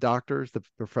the doctors, the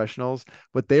professionals.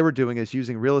 What they were doing is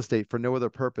using real estate for no other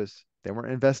purpose. They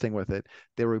weren't investing with it.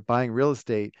 They were buying real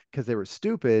estate because they were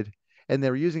stupid, and they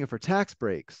were using it for tax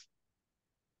breaks.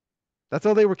 That's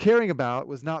all they were caring about,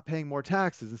 was not paying more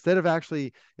taxes. Instead of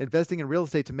actually investing in real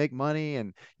estate to make money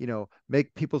and,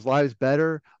 make people's lives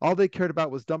better, all they cared about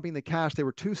was dumping the cash. They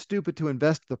were too stupid to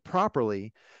invest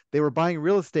properly. They were buying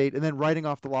real estate and then writing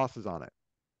off the losses on it.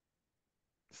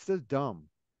 It's so dumb.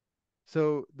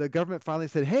 So the government finally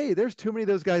said, hey, there's too many of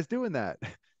those guys doing that.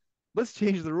 Let's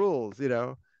change the rules,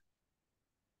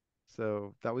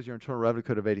 So that was your Internal Revenue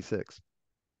Code of 86.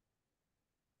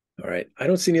 All right. I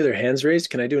don't see any other hands raised.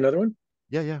 Can I do another one?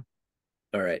 Yeah.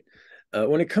 All right.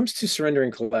 When it comes to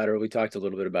surrendering collateral, we talked a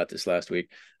little bit about this last week.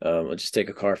 I'll just take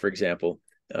a car, for example.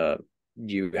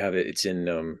 You have it, it's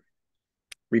in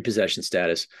repossession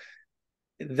status.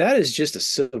 That is just a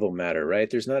civil matter, right?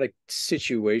 There's not a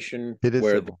situation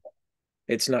where civil.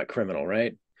 It's not criminal,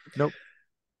 right? Nope.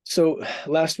 So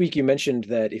last week you mentioned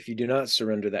that if you do not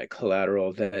surrender that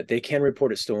collateral, that they can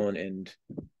report it stolen, and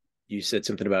you said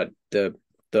something about the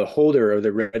holder or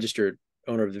the registered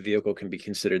owner of the vehicle can be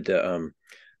considered the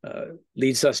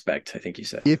lead suspect, I think you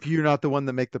said. If you're not the one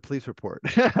that make the police report.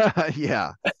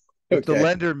 Yeah. If the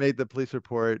lender made the police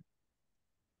report.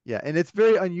 Yeah. And it's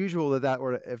very unusual if that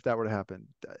were to happen.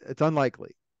 It's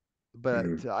unlikely, but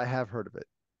I have heard of it.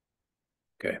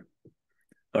 Okay.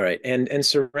 All right. And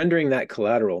surrendering that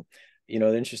collateral,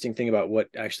 the interesting thing about what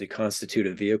actually constitute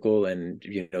a vehicle and,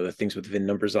 the things with VIN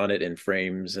numbers on it and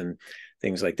frames and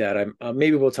things like that.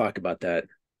 Maybe we'll talk about that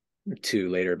too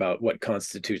later, about what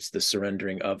constitutes the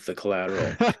surrendering of the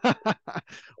collateral.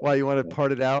 Why, you want to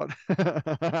part it out?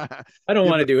 I don't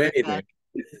want to do anything.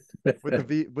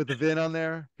 with the VIN on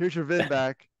there. Here's your VIN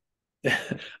back.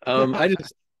 I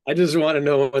just want to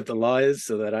know what the law is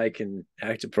so that I can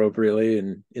act appropriately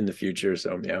in the future.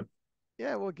 So yeah.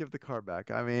 Yeah, we'll give the car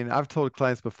back. I mean, I've told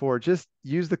clients before, just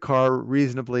use the car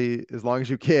reasonably as long as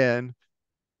you can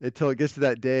until it gets to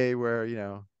that day where,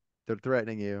 they're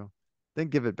threatening you. Then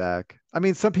give it back. I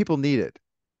mean, some people need it.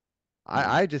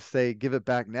 I just say give it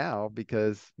back now,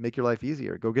 because make your life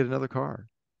easier. Go get another car.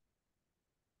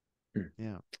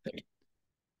 Yeah.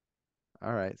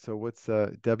 All right. So what's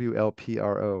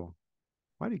WLPRO?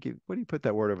 What do you put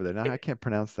that word over there? Now I can't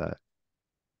pronounce that.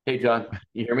 Hey, John,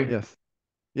 you hear me?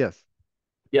 Yes.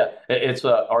 Yeah, it's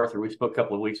Arthur. We spoke a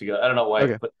couple of weeks ago. I don't know why,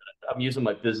 Okay. but I'm using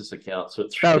my business account, so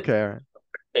it's Okay. All right.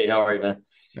 Hey, how are you, man?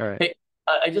 All right. Hey,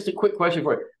 I just a quick question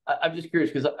for you. I'm just curious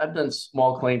because I've done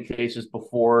small claim cases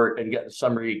before and gotten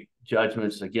summary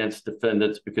judgments against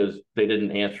defendants because they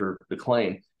didn't answer the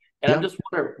claim. And I'm just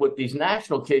wondering, with these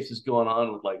national cases going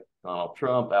on with like Donald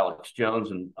Trump, Alex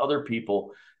Jones, and other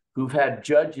people who've had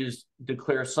judges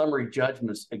declare summary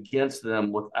judgments against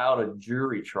them without a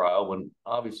jury trial, when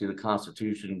obviously the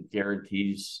Constitution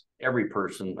guarantees every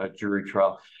person a jury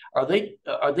trial. Are they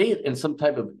in some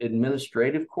type of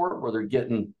administrative court where they're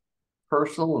getting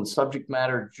personal and subject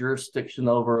matter jurisdiction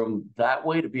over them that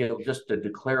way to be able just to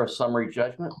declare a summary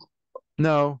judgment?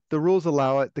 No, the rules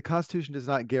allow it. The Constitution does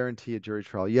not guarantee a jury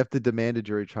trial. You have to demand a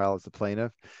jury trial as a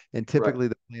plaintiff. And typically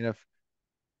the plaintiff,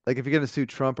 like if you're going to sue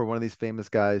Trump or one of these famous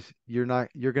guys, you're not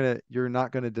going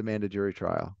to demand a jury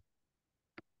trial.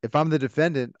 If I'm the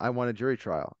defendant, I want a jury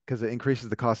trial because it increases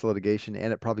the cost of litigation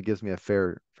and it probably gives me a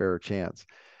fairer chance.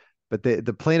 But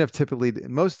the plaintiff typically,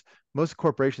 most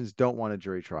corporations don't want a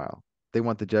jury trial. They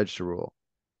want the judge to rule.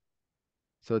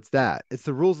 So it's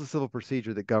the rules of civil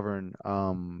procedure that govern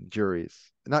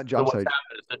juries. I'm sorry. What's happening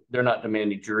is that they're not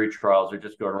demanding jury trials; they're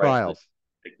just going right to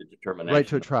make the determination. Right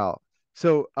to a trial.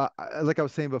 So, like I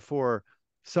was saying before,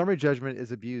 summary judgment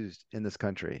is abused in this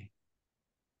country,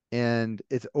 and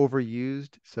it's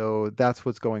overused. So that's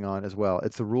what's going on as well.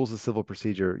 It's the rules of civil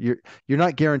procedure. You're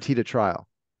not guaranteed a trial,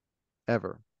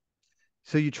 ever.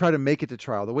 So you try to make it to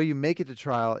trial. The way you make it to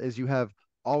trial is you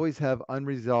always have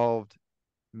unresolved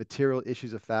material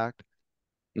issues of fact,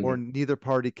 or neither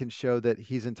party can show that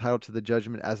he's entitled to the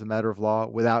judgment as a matter of law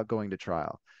without going to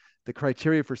trial. the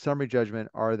criteria for summary judgment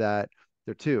are that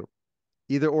there are two,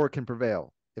 either or can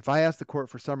prevail. If I ask the court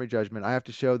for summary judgment, I have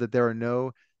to show that there are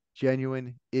no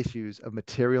genuine issues of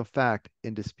material fact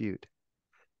in dispute.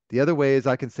 The other way is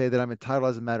I can say that I'm entitled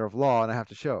as a matter of law and I have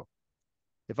to show.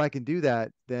 If I can do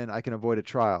that, then I can avoid a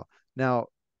trial. Now,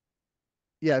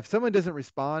 yeah, if someone doesn't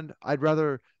respond, I'd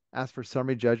rather ask for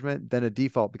summary judgment than a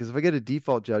default, because if I get a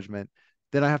default judgment,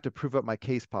 then I have to prove up my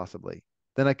case possibly.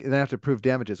 Then I have to prove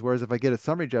damages. Whereas if I get a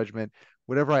summary judgment,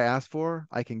 whatever I ask for,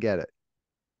 I can get it.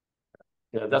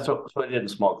 Yeah, that's what I did in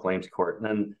small claims court. And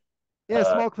then Yeah,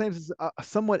 small claims is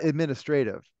somewhat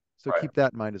administrative, so right. keep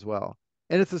that in mind as well.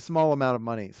 And it's a small amount of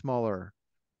money, smaller,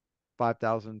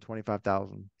 5,000,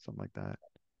 25,000, something like that.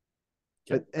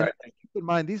 Okay. But and keep in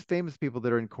mind, these famous people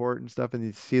that are in court and stuff, and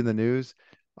you see in the news,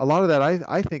 a lot of that,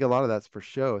 I think a lot of that's for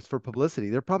show. It's for publicity.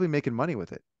 They're probably making money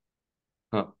with it.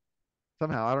 Huh.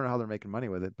 Somehow, I don't know how they're making money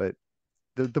with it, but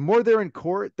the more they're in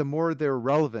court, the more they're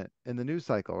relevant in the news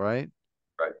cycle, right?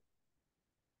 Right.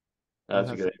 That's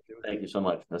a good. Thank you so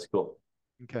much. That's cool.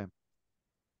 Okay.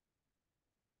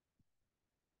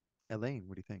 Elaine,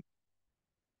 what do you think?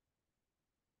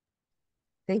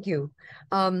 Thank you.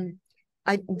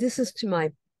 This is to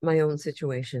my own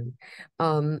situation.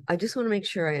 I just want to make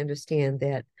sure I understand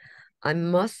that I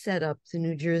must set up the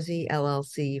New Jersey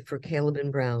LLC for Caleb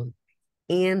and Brown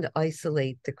and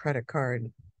isolate the credit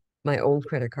card, my old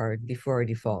credit card, before I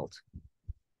default.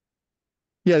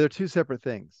 Yeah, they're two separate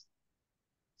things.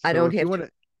 So I don't if have you want to.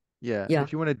 to, yeah, Yeah.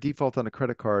 if you want to default on a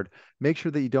credit card, make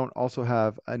sure that you don't also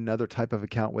have another type of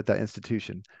account with that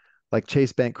institution, like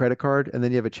Chase Bank credit card, and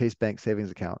then you have a Chase Bank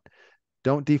savings account.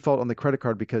 Don't default on the credit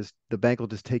card because the bank will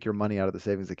just take your money out of the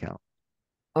savings account.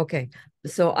 Okay.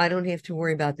 So I don't have to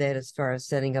worry about that as far as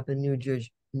setting up a New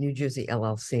Jersey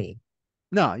LLC.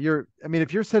 No, I mean,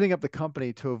 if you're setting up the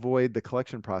company to avoid the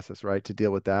collection process, right, to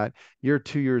deal with that, you're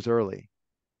 2 years early.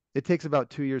 It takes about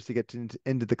 2 years to get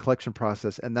into the collection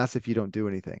process, and that's if you don't do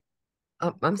anything.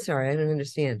 I'm sorry, I don't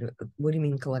understand. What do you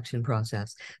mean collection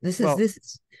process? This Well,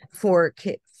 is for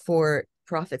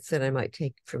profits that I might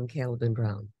take from Caleb and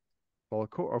Brown. Well,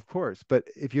 of course, but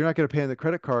if you're not going to pay on the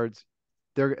credit cards,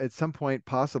 they're at some point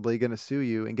possibly going to sue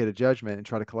you and get a judgment and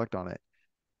try to collect on it.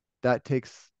 That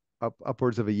takes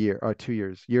upwards of a year or 2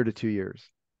 years, year to 2 years.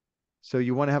 So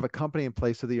you want to have a company in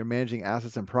place so that you're managing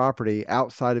assets and property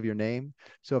outside of your name.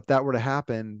 So if that were to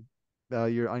happen,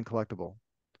 you're uncollectible,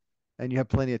 and you have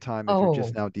plenty of time if you're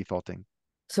just now defaulting.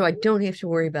 So I don't have to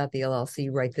worry about the LLC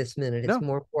right this minute. It's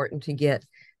more important to get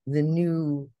the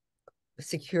new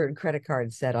secured credit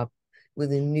card set up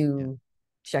with a new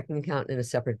checking account in a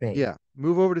separate bank. Yeah,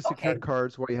 move over to secured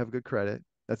cards where you have good credit.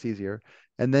 That's easier.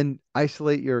 And then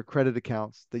isolate your credit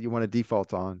accounts that you want to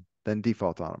default on, then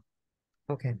default on them.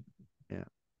 Okay. Yeah.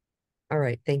 All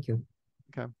right. Thank you.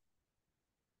 Okay.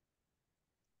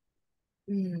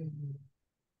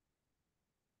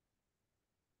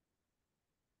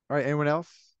 All right. Anyone else?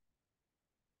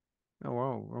 Oh,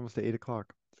 wow. We're almost at 8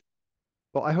 o'clock.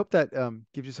 Well, I hope that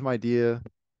gives you some idea,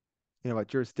 about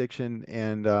jurisdiction,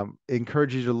 and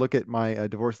encourage you to look at my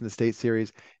Divorce in the State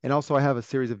series. And also I have a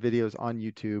series of videos on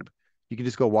YouTube. You can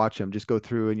just go watch them, just go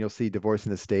through and you'll see Divorce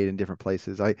in the State in different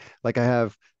places. I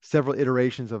have several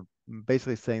iterations of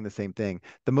basically saying the same thing.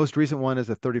 The most recent one is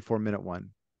a 34-minute one.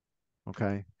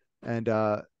 Okay. And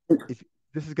if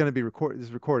this is going to be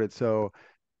recorded. So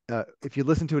if you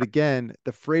listen to it again,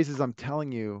 the phrases I'm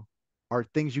telling you are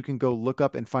things you can go look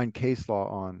up and find case law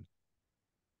on.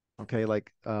 Okay,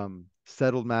 like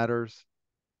settled matters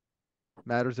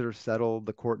that are settled,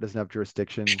 the court doesn't have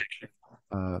jurisdiction.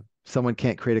 Someone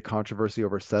can't create a controversy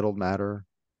over a settled matter,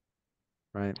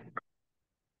 right?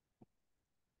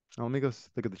 Oh, let me go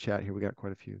look at the chat here. We got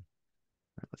quite a few. All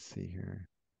right, let's see here.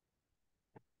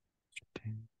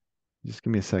 Just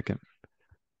give me a second.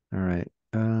 All right.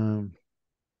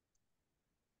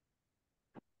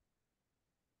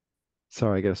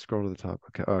 Sorry, I gotta scroll to the top.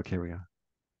 Okay. Oh, okay, here we go.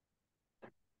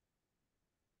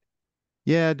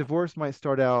 Yeah, divorce might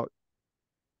start out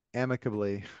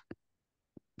amicably.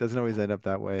 Doesn't always end up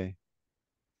that way,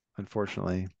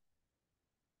 unfortunately.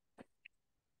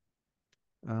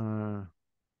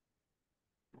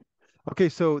 Okay,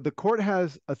 so the court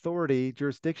has authority,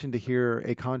 jurisdiction to hear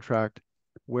a contract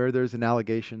where there's an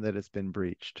allegation that it's been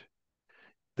breached.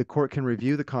 The court can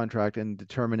review the contract and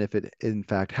determine if it in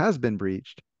fact has been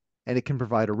breached, and it can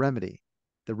provide a remedy.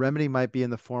 The remedy might be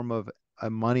in the form of a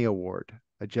money award,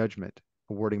 a judgment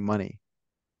awarding money.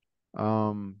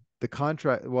 The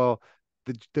contract, well,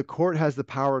 the court has the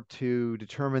power to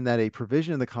determine that a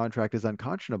provision in the contract is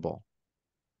unconscionable.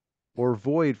 or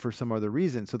void for some other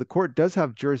reason. So the court does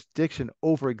have jurisdiction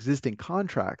over existing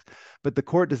contracts, but the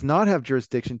court does not have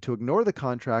jurisdiction to ignore the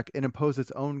contract and impose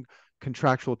its own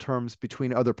contractual terms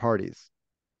between other parties.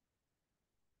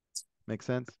 Make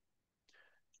sense?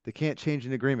 They can't change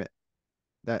an agreement.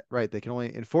 That right. They can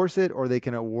only enforce it, or they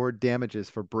can award damages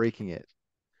for breaking it.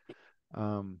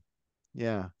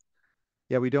 Yeah.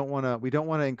 Yeah, we don't want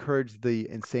to encourage the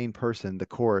insane person, the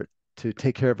court, to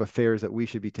take care of affairs that we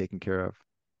should be taking care of.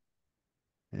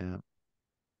 Yeah.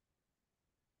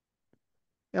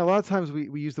 Yeah, a lot of times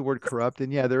we use the word corrupt,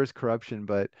 and yeah, there is corruption,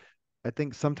 but I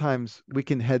think sometimes we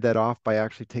can head that off by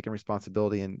actually taking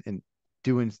responsibility and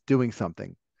doing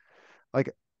something. Like,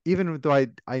 even though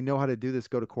I know how to do this,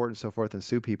 go to court and so forth and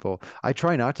sue people, I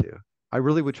try not to. I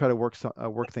really would try to work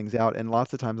things out, and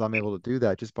lots of times I'm able to do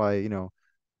that just by,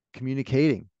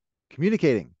 communicating.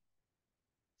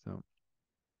 So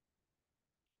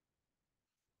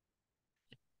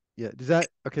yeah, does that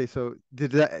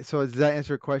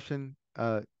answer your question?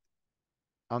 On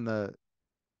the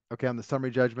on the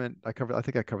summary judgment, I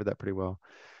think I covered that pretty well.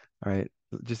 All right,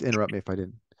 just interrupt me if I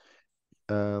didn't.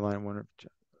 Line one,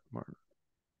 Martin.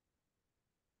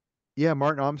 Yeah,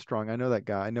 Martin Armstrong. I know that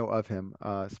guy. I know of him.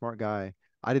 Smart guy.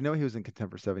 I didn't know he was in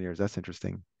contempt for 7 years. That's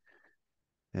interesting.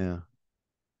 Yeah.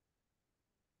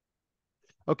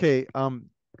 Okay.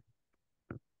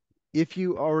 If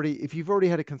you've already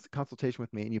had a consultation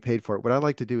with me and you paid for it, what I'd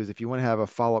like to do is, if you want to have a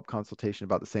follow-up consultation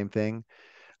about the same thing,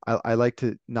 I like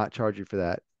to not charge you for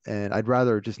that. And I'd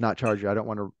rather just not charge you. I don't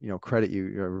want to, credit you,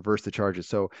 reverse the charges.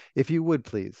 So if you would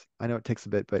please, I know it takes a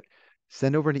bit, but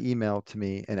send over an email to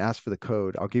me and ask for the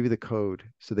code. I'll give you the code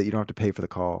so that you don't have to pay for the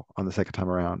call on the second time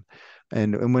around.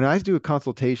 And when I do a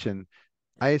consultation,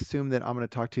 I assume that I'm going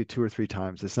to talk to you 2 or 3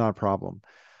 times. It's not a problem.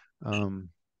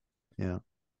 Yeah.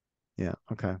 Yeah.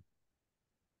 Okay.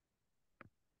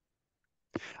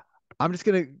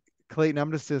 Clayton,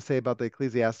 I'm just going to say about the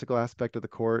ecclesiastical aspect of the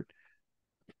court.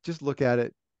 Just look at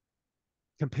it.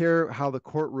 Compare how the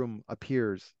courtroom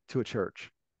appears to a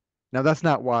church. Now, that's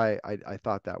not why I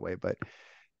thought that way, but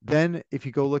then if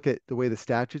you go look at the way the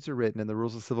statutes are written and the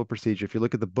rules of civil procedure, if you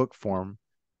look at the book form,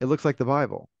 it looks like the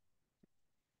Bible.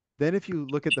 Then if you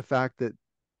look at the fact that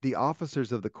the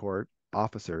officers of the court,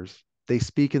 they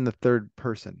speak in the third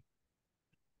person.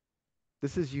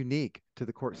 This is unique to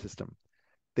the court system.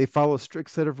 They follow a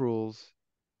strict set of rules,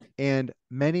 and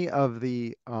many of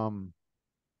the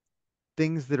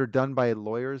things that are done by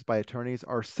lawyers, by attorneys,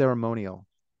 are ceremonial.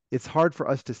 It's hard for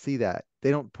us to see that.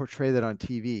 They don't portray that on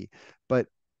TV, but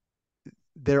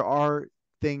there are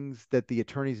things that the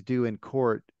attorneys do in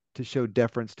court to show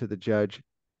deference to the judge.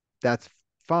 That's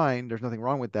fine. There's nothing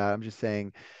wrong with that. I'm just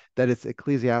saying that it's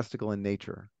ecclesiastical in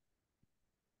nature.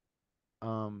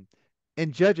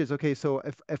 And judges, okay, so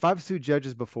if I've sued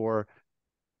judges before,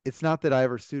 it's not that I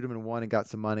ever sued them and won and got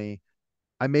some money.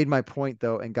 I made my point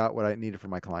though and got what I needed for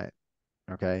my client.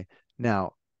 Okay.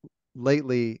 Now,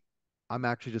 lately, I'm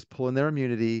actually just pulling their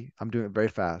immunity. I'm doing it very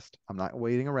fast. I'm not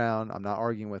waiting around. I'm not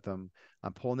arguing with them.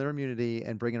 I'm pulling their immunity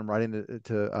and bringing them right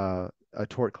into a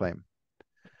tort claim.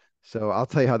 So I'll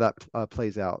tell you how that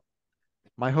plays out.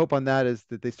 My hope on that is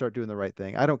that they start doing the right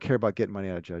thing. I don't care about getting money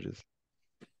out of judges.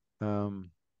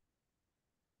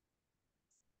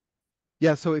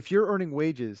 Yeah, so if you're earning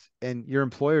wages and your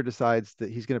employer decides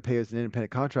that he's going to pay as an independent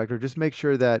contractor, just make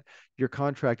sure that your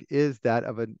contract is that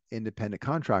of an independent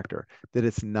contractor, that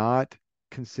it's not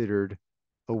considered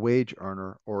a wage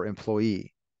earner or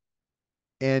employee.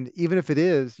 And even if it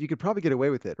is, you could probably get away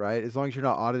with it, right? As long as you're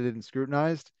not audited and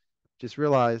scrutinized. Just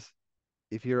realize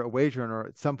if you're a wage earner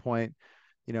at some point,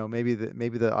 maybe the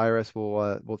IRS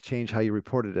will change how you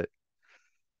reported it,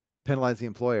 penalize the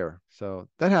employer. So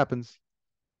that happens.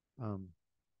 All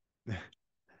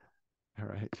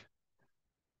right.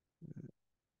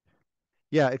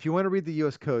 Yeah, if you want to read the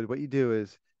U.S. Code, what you do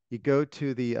is you go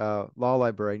to the law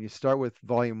library and you start with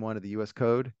volume 1 of the U.S.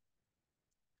 Code,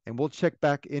 and we'll check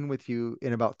back in with you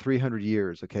in about 300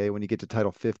 years, okay? When you get to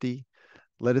Title 50,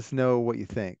 let us know what you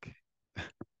think.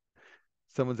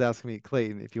 Someone's asking me,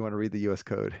 Clayton, if you want to read the U.S.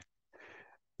 Code.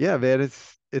 Yeah, man,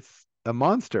 it's a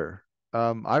monster.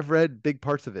 I've read big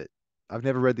parts of it. I've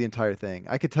never read the entire thing.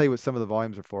 I could tell you what some of the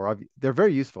volumes are for. They're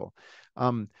very useful.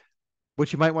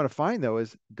 What you might want to find, though,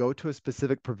 is go to a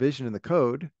specific provision in the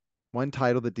code, one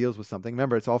title that deals with something.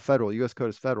 Remember, it's all federal. U.S. Code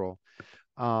is federal.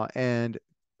 And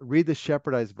read the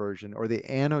Shepardized version or the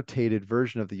annotated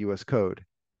version of the U.S. Code.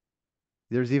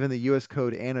 There's even the U.S.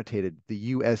 Code annotated,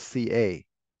 the USCA.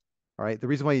 All right. The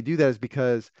reason why you do that is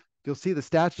because you'll see the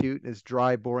statute is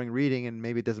dry, boring reading, and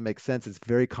maybe it doesn't make sense. It's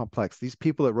very complex. These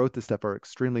people that wrote this stuff are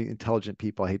extremely intelligent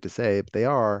people. I hate to say, but they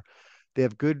are. they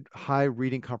have good high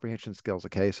reading comprehension skills.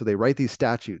 Okay, so they write these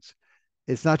statutes.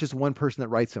 It's not just one person that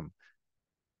writes them.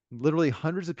 Literally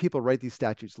hundreds of people write these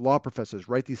statutes. Law professors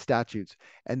write these statutes,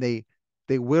 and they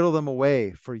whittle them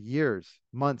away for years,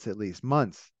 months at least,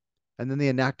 months, and then they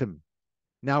enact them.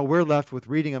 Now we're left with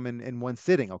reading them in one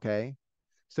sitting. Okay,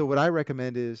 so what I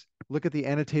recommend is look at the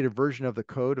annotated version of the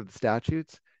code of the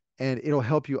statutes, and it'll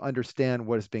help you understand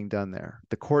what is being done there.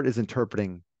 The court is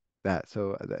interpreting that.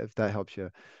 So if that helps you,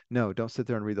 no, don't sit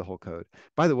there and read the whole code.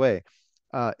 By the way,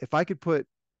 if I could put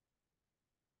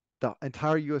the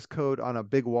entire US code on a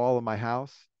big wall in my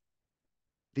house,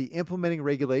 the implementing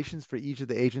regulations for each of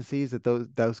the agencies that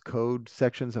those code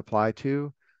sections apply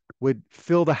to would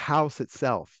fill the house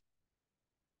itself.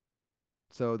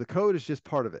 So the code is just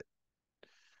part of it.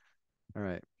 All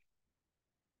right.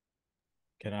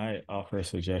 Can I offer a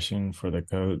suggestion for the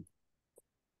code?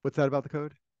 What's that about the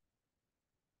code?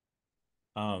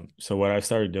 So what I've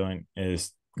started doing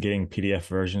is getting PDF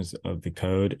versions of the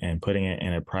code and putting it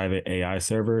in a private AI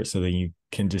server so that you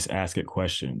can just ask it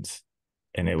questions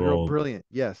and it will. Brilliant.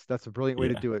 Yes, that's a brilliant way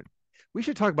to do it. We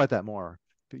should talk about that more.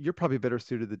 You're probably better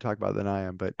suited to talk about it than I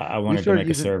am, but I wanted to make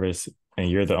a service, and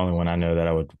you're the only one I know that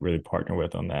I would really partner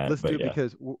with on that. Let's do it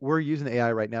because we're using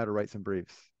AI right now to write some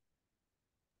briefs.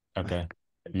 Okay.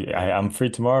 Yeah, I'm free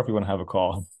tomorrow if you want to have a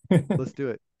call. Let's do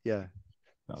it. Yeah,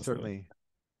 certainly.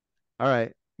 All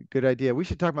right. Good idea. We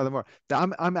should talk about that more.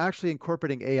 I'm actually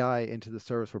incorporating AI into the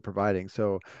service we're providing.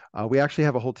 So we actually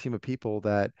have a whole team of people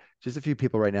that, just a few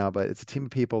people right now, but it's a team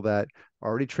of people that are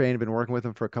already trained, been working with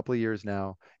them for a couple of years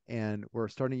now, and we're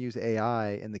starting to use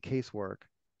AI in the casework.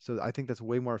 So I think that's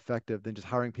way more effective than just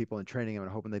hiring people and training them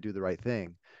and hoping they do the right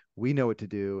thing. We know what to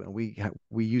do, and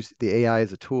we use the AI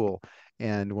as a tool.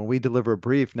 And when we deliver a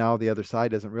brief, now the other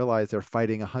side doesn't realize they're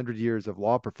fighting 100 years of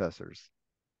law professors.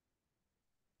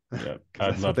 Yeah,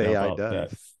 I'd love to help out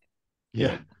that.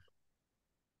 Yeah.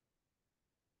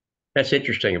 That's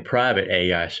interesting. A private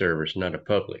AI service, not a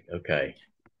public. Okay.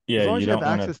 Yeah, as long as you you have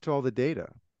don't access to all the data.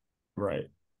 Right.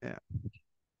 Yeah.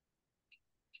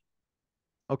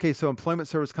 Okay, so employment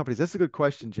service companies. That's a good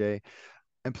question, Jay.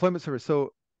 Employment service.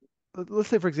 So let's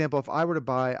say, for example, if I were to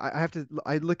buy,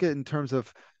 I look at it in terms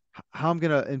of how I'm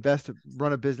going to invest,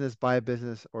 run a business, buy a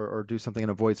business, or do something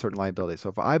and avoid certain liabilities. So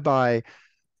if I buy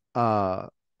a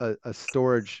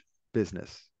storage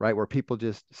business, right, where people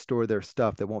just store their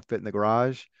stuff that won't fit in the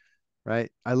garage, right?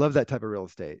 I love that type of real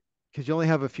estate because you only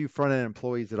have a few front-end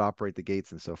employees that operate the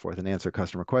gates and so forth and answer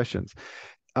customer questions.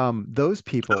 Those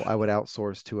people I would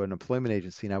outsource to an employment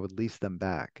agency and I would lease them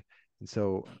back. And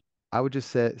so I would just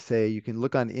say you can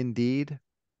look on Indeed,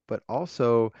 but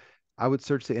also I would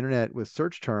search the internet with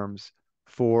search terms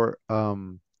for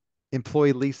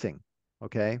employee leasing.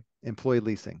 Okay, employee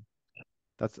leasing.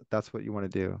 That's what you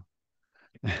want to do.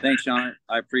 Thanks, Sean.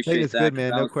 I appreciate hey, it's that. Good,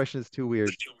 man. No question is too weird.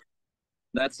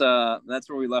 That's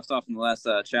where we left off in the last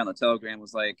chat on the Telegram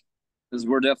was like, because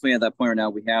we're definitely at that point right now.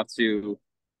 We have to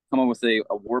come up with a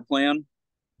war plan.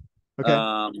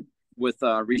 Okay. With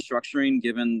restructuring,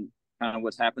 given kind of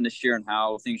what's happened this year and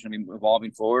how things are going to be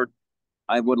evolving forward.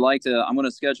 I'm going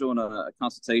to schedule a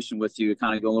consultation with you to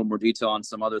kind of go a little more detail on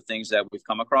some other things that we've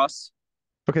come across.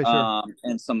 Okay, sure.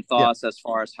 And some thoughts as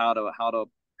far as how to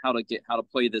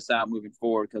play this out moving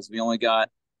forward, because we only got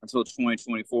until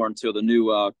 2024 until the new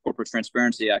Corporate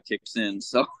Transparency Act kicks in.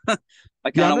 So I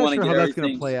kind of want to get how that's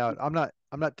going to play out. I'm not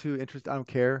too interested. I don't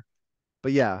care.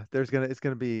 But yeah, it's going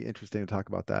to be interesting to talk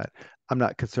about that. I'm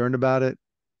not concerned about it,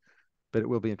 but it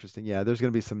will be interesting. Yeah, there's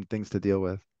going to be some things to deal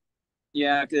with.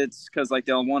 Yeah, it's because like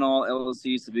they'll want all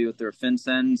LLCs to be with their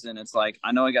FinCENs, and it's like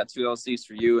I know I got 2 LLCs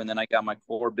for you, and then I got my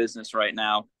core business right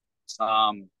now.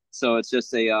 So it's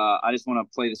just I just want to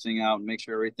play this thing out and make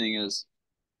sure everything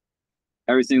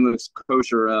looks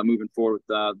kosher moving forward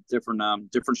with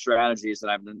different strategies that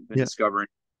I've been discovering.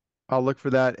 I'll look for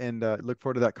that and look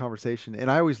forward to that conversation.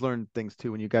 And I always learn things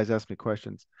too when you guys ask me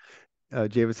questions.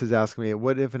 Javis has asked me,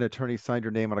 what if an attorney signed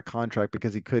your name on a contract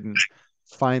because he couldn't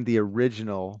find the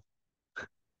original?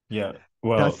 Yeah,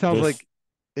 well, that sounds like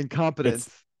incompetence.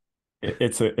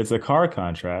 It's a car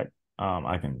contract.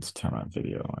 I can just turn on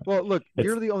video. Well, look,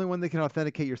 you're the only one that can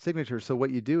authenticate your signature. So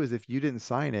what you do is if you didn't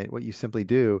sign it, what you simply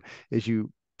do is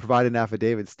you provide an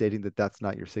affidavit stating that that's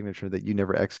not your signature, that you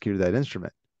never executed that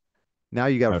instrument. Now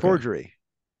you got a forgery,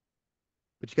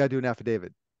 but you got to do an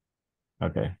affidavit.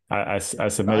 Okay. I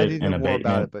submitted an abatement.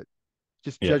 About it, but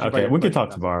just judge okay. We can talk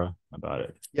tomorrow about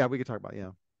it. Yeah, we can talk about it. Yeah.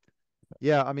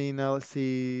 Yeah, I mean, let's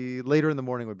see. Later in the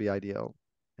morning would be ideal.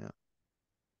 Yeah.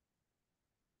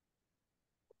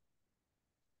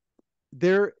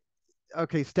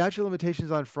 Okay, statute of limitations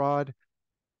on fraud.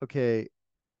 Okay.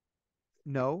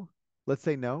 No. Let's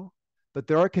say no. but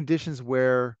there are conditions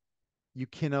where you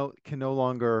can no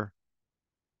longer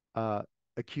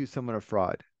accuse someone of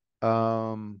fraud.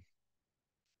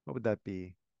 What would that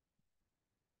be?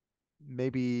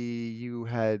 Maybe you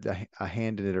had a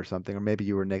hand in it or something, or maybe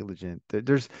you were negligent.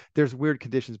 There's weird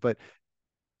conditions, but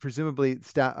presumably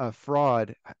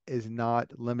fraud is not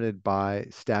limited by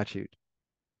statute.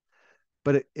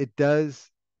 But it does,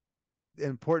 an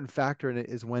important factor in it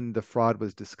is when the fraud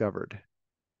was discovered.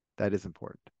 That is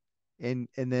important. And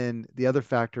then the other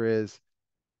factor is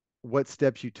what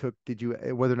steps you took,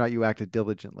 whether or not you acted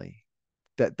diligently.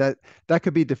 That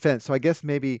could be defense. So I guess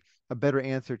maybe a better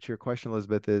answer to your question,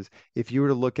 Elizabeth, is if you were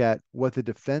to look at what the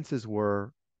defenses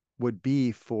would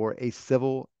be for a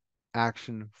civil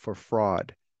action for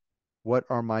fraud, what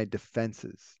are my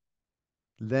defenses?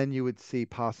 Then you would see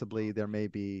possibly there may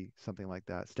be something like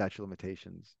that, statute of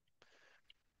limitations.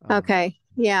 Okay.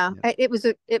 Yeah. It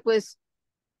was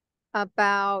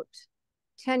about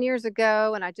 10 years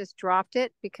ago, and I just dropped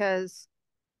it because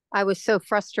I was so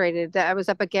frustrated that I was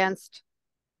up against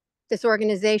this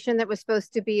organization that was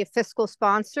supposed to be a fiscal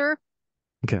sponsor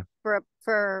for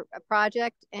a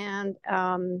project, and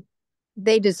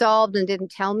they dissolved and didn't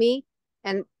tell me,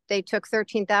 and they took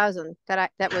 $13,000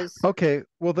 that was okay.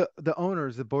 Well, the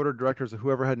owners, the board of directors, or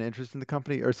whoever had an interest in the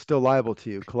company are still liable to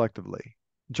you collectively,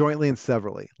 jointly and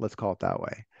severally. Let's call it that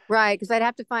way. Right, because I'd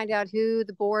have to find out who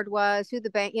the board was, who the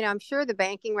bank. I'm sure the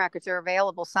banking records are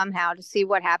available somehow to see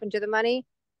what happened to the money.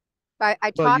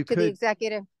 I talked to the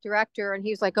executive director, and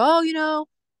he was like, "Oh,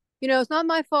 it's not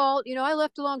my fault. I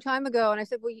left a long time ago." And I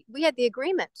said, "Well, we had the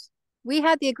agreement. We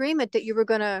had the agreement that you were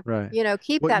going to,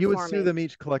 keep that for me." You would sue them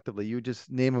each collectively. You would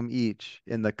just name them each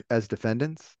as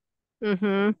defendants,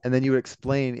 and then you would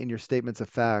explain in your statements of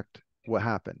fact what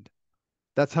happened.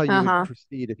 That's how you would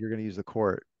proceed if you're going to use the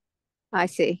court. I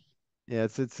see. Yeah,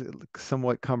 it's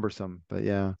somewhat cumbersome, but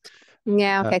yeah.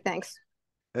 Yeah. Okay. Thanks.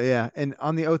 Yeah, and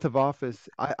on the oath of office,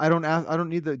 I don't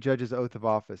need the judge's oath of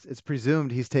office. It's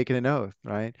presumed he's taken an oath,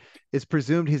 right? It's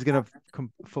presumed he's going to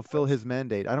fulfill his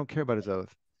mandate. I don't care about his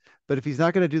oath. But if he's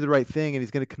not going to do the right thing and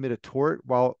he's going to commit a tort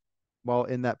while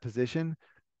in that position,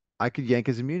 I could yank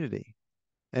his immunity.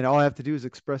 And all I have to do is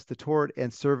express the tort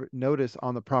and serve notice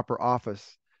on the proper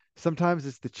office. Sometimes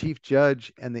it's the chief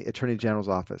judge and the attorney general's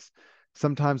office.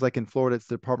 Sometimes, like in Florida, it's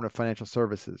the Department of Financial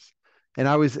Services. And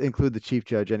I always include the chief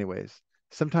judge anyways.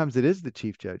 Sometimes it is the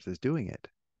chief judge that's doing it.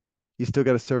 You still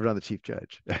got to serve it on the chief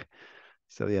judge.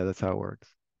 So yeah, that's how it works.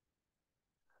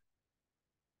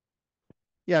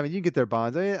 Yeah, I mean, you can get their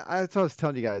bonds. That's what I was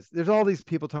telling you guys. There's all these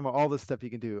people talking about all this stuff you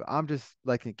can do. I'm just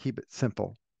like to keep it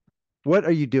simple. What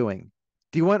are you doing?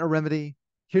 Do you want a remedy?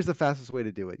 Here's the fastest way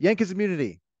to do it. Yank his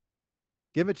immunity.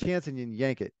 Give him a chance and you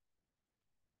yank it.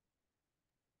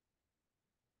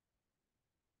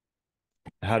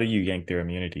 How do you yank their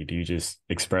immunity? Do you just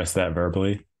express that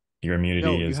verbally? Your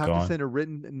immunity is gone? You have to send a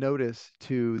written notice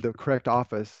to the correct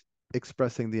office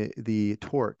expressing the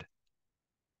tort.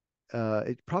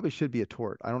 It probably should be a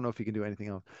tort. I don't know if you can do anything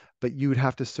else, but you would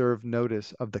have to serve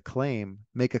notice of the claim,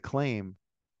 make a claim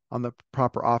on the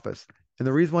proper office. And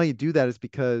the reason why you do that is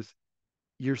because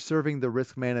you're serving the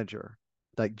risk manager,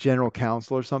 like general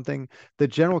counsel or something. The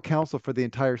general counsel for the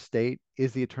entire state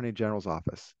is the attorney general's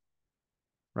office,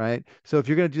 right? So if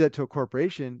you're going to do that to a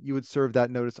corporation, you would serve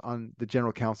that notice on the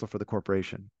general counsel for the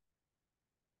corporation.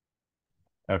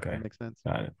 Okay. That makes sense?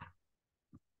 Got it.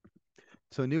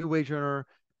 So new wage earner,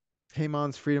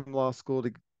 Paymon's Freedom Law School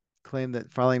to claim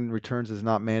that filing returns is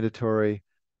not mandatory.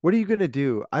 What are you going to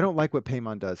do? I don't like what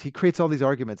Paymon does. He creates all these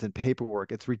arguments and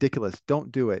paperwork. It's ridiculous.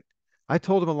 Don't do it. I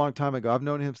told him a long time ago. I've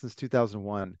known him since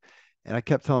 2001. And I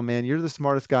kept telling him, man, you're the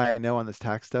smartest guy I know on this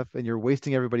tax stuff, and you're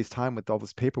wasting everybody's time with all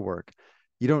this paperwork.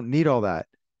 You don't need all that.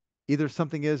 Either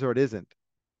something is or it isn't.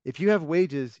 If you have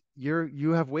wages,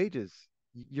 you have wages.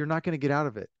 You're not going to get out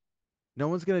of it. No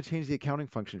one's going to change the accounting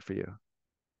function for you.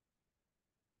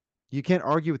 You can't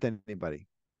argue with anybody.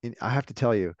 And I have to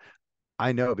tell you,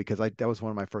 I know because that was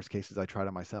one of my first cases I tried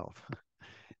on myself.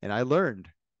 And I learned,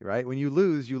 right? When you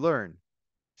lose, you learn.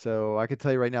 So I could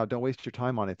tell you right now, don't waste your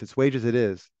time on it. If it's wages, it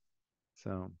is.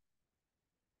 So,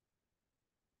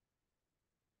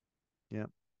 yeah.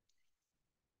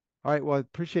 All right. Well, I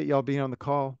appreciate y'all being on the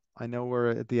call. I know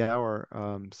we're at the hour.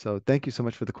 So thank you so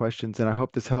much for the questions. And I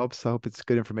hope this helps. I hope it's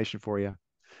good information for you.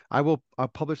 I'll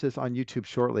publish this on YouTube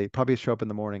shortly. Probably show up in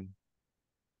the morning.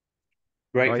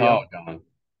 Great call, John.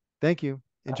 Thank you.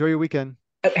 Enjoy your weekend.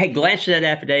 Hey, glance at that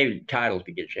affidavit title if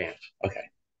you get a chance. Okay.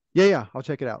 Yeah. I'll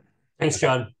check it out. Thanks,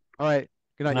 John. All right.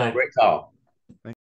 Good night, y'all. Great call.